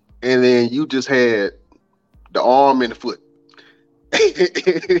 and then you just had the arm and the foot.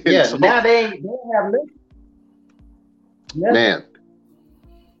 Yeah, so, now they have nothing. Man.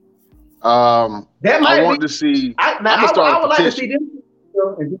 That might I want to see. I would like to see them.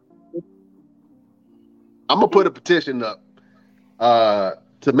 I'm gonna put a petition up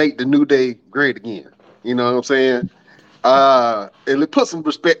to make the New Day great again. You know what I'm saying? And put some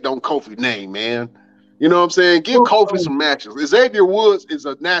respect on Kofi's name, man. You know what I'm saying? Give Kofi some matches. Xavier Woods is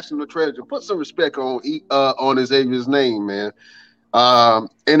a national treasure. Put some respect on Xavier's name, man.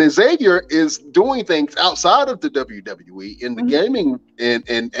 And Xavier is doing things outside of the WWE in the gaming and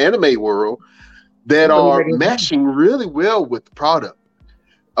anime world that are meshing really well with the product.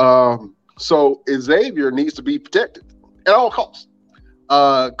 So Xavier needs to be protected at all costs.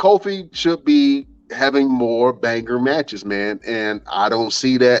 Kofi should be having more banger matches, man, and I don't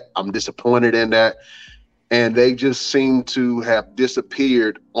see that. I'm disappointed in that, and they just seem to have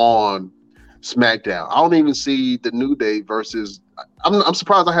disappeared on SmackDown. I don't even see the New Day versus. I'm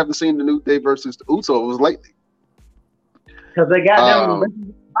surprised I haven't seen the New Day versus the Usos lately. Because they got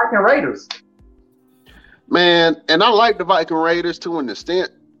them Viking Raiders. Man, and I like the Viking Raiders to an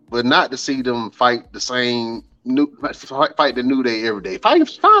extent, but not to see them fight the same fight the New Day every day. Find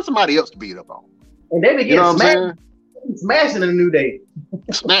somebody else to beat up on. And they be getting smashing the New Day.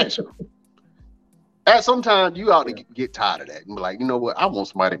 Smash them. At some time, you ought to get tired of that and be like, you know what? I want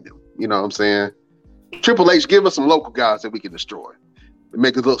somebody new. You know what I'm saying? Triple H, give us some local guys that we can destroy and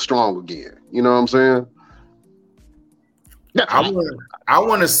make us look strong again. You know what I'm saying? I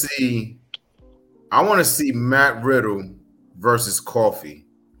want to see Matt Riddle versus Kofi,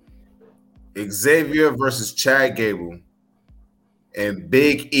 Xavier versus Chad Gable, and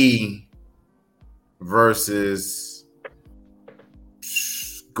Big E versus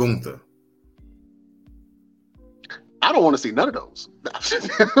Gunther. I don't want to see none of those. I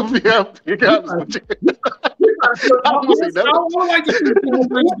don't want to see none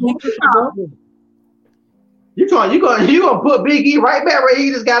of those. You gonna put Big E right back where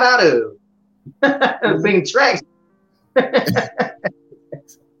he just got out of being tracked.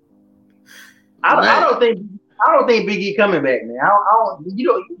 I don't think Big E coming back, man. We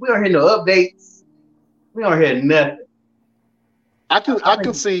don't hear no updates. We don't hear nothing. I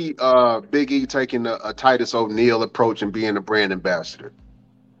can see Big E taking a Titus O'Neil approach and being a brand ambassador.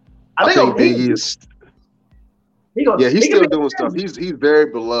 I think Big E is. He's still doing stuff. He's very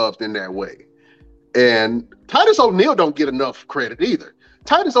beloved in that way. And Titus O'Neil don't get enough credit either.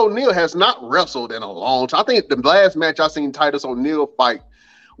 Titus O'Neil has not wrestled in a long time. I think the last match I seen Titus O'Neil fight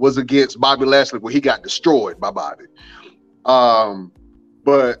was against Bobby Lashley, where he got destroyed by Bobby.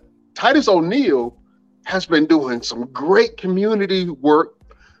 But Titus O'Neil has been doing some great community work,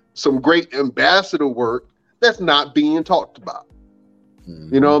 some great ambassador work that's not being talked about.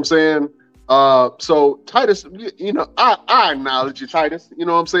 Mm-hmm. You know what I'm saying? So Titus, I acknowledge you, Titus. You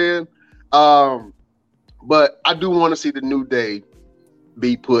know what I'm saying? But I do want to see the New Day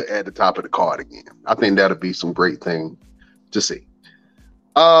be put at the top of the card again. I think that'll be some great thing to see.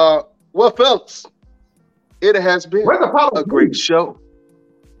 Well, fellas, it has been a great show.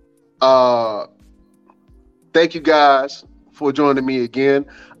 Thank you guys for joining me again.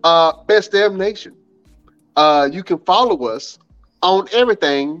 Best Damn Nation. You can follow us on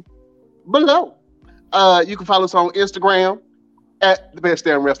everything below. You can follow us on Instagram at the Best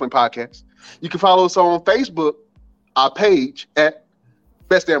Damn Wrestling Podcast. You can follow us on Facebook, our page at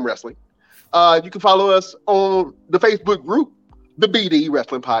Best Damn Wrestling. You can follow us on the Facebook group, the BD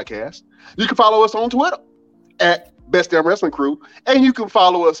Wrestling Podcast. You can follow us on Twitter at Best Damn Wrestling Crew. And you can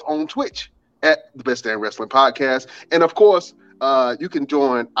follow us on Twitch at the Best Damn Wrestling Podcast. And of course, you can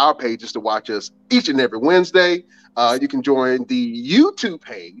join our pages to watch us each and every Wednesday. You can join the YouTube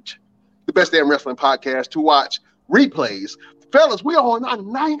page, the Best Damn Wrestling Podcast, to watch replays. Fellas, we are on our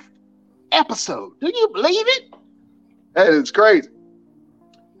 9th episode. Do you believe it? That is crazy.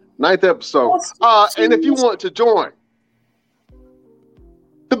 9th episode. And if you want to join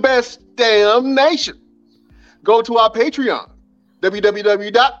the Best Damn Nation, go to our Patreon,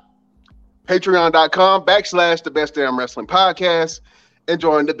 www.patreon.com/the Best Damn Wrestling Podcast, and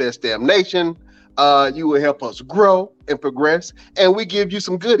join the Best Damn Nation. You will help us grow and progress, and we give you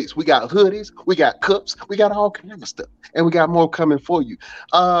some goodies. We got hoodies, we got cups, we got all kinds of stuff, and we got more coming for you.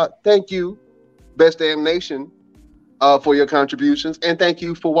 Thank you, Best Damn Nation, for your contributions, and thank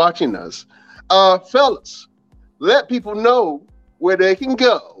you for watching us. Fellas, let people know where they can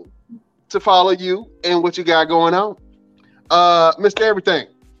go to follow you and what you got going on. Mr. Everything.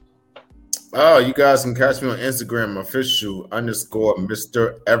 Oh, you guys can catch me on Instagram, official _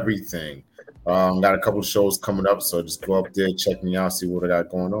 Mr. Everything. Got a couple shows coming up, so just go up there, check me out, see what I got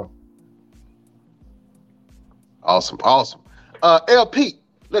going on. Awesome. LP,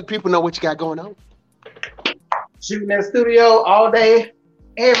 let people know what you got going on. Shooting in the studio all day,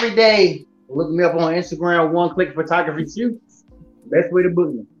 every day. Look me up on Instagram, One Click Photography Shoots. Best way to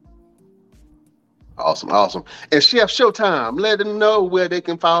book me. Awesome. And Chef Showtime, let them know where they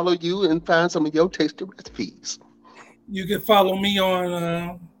can follow you and find some of your tasty recipes. You can follow me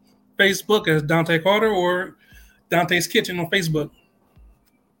on Facebook as Dante Carter or Dante's Kitchen on Facebook.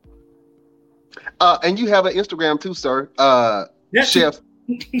 And you have an Instagram too, sir. Yes. Chef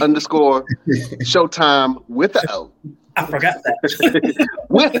 _ Showtime with the O. I forgot that.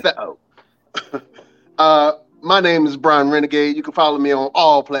 With the O. My name is Brian Renegade. You can follow me on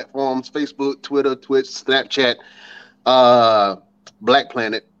all platforms: Facebook, Twitter, Twitch, Snapchat, Black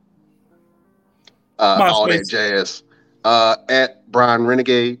Planet, all that jazz. At Brian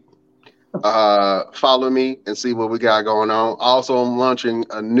Renegade. Follow me and see what we got going on. Also, I'm launching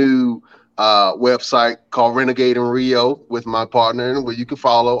a new website called Renegade in Rio with my partner, where you can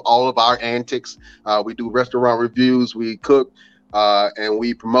follow all of our antics. We do restaurant reviews, we cook, and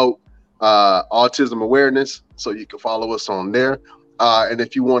we promote autism awareness. So you can follow us on there. And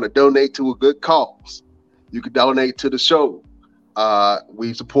if you want to donate to a good cause, you can donate to the show.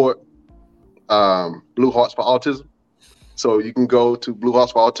 We support Blue Hearts for Autism. So you can go to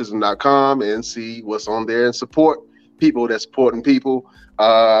blueheartsforautism.com and see what's on there and support people that's supporting people.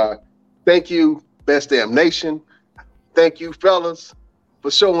 Thank you, Best Damn Nation. Thank you, fellas,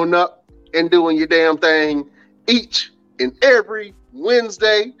 for showing up and doing your damn thing each and every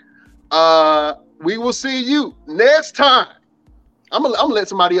Wednesday. We will see you next time. I'm gonna let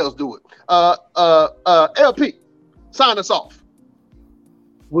somebody else do it. LP, sign us off.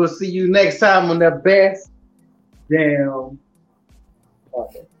 We'll see you next time on the Best Damn.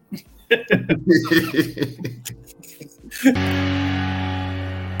 Okay.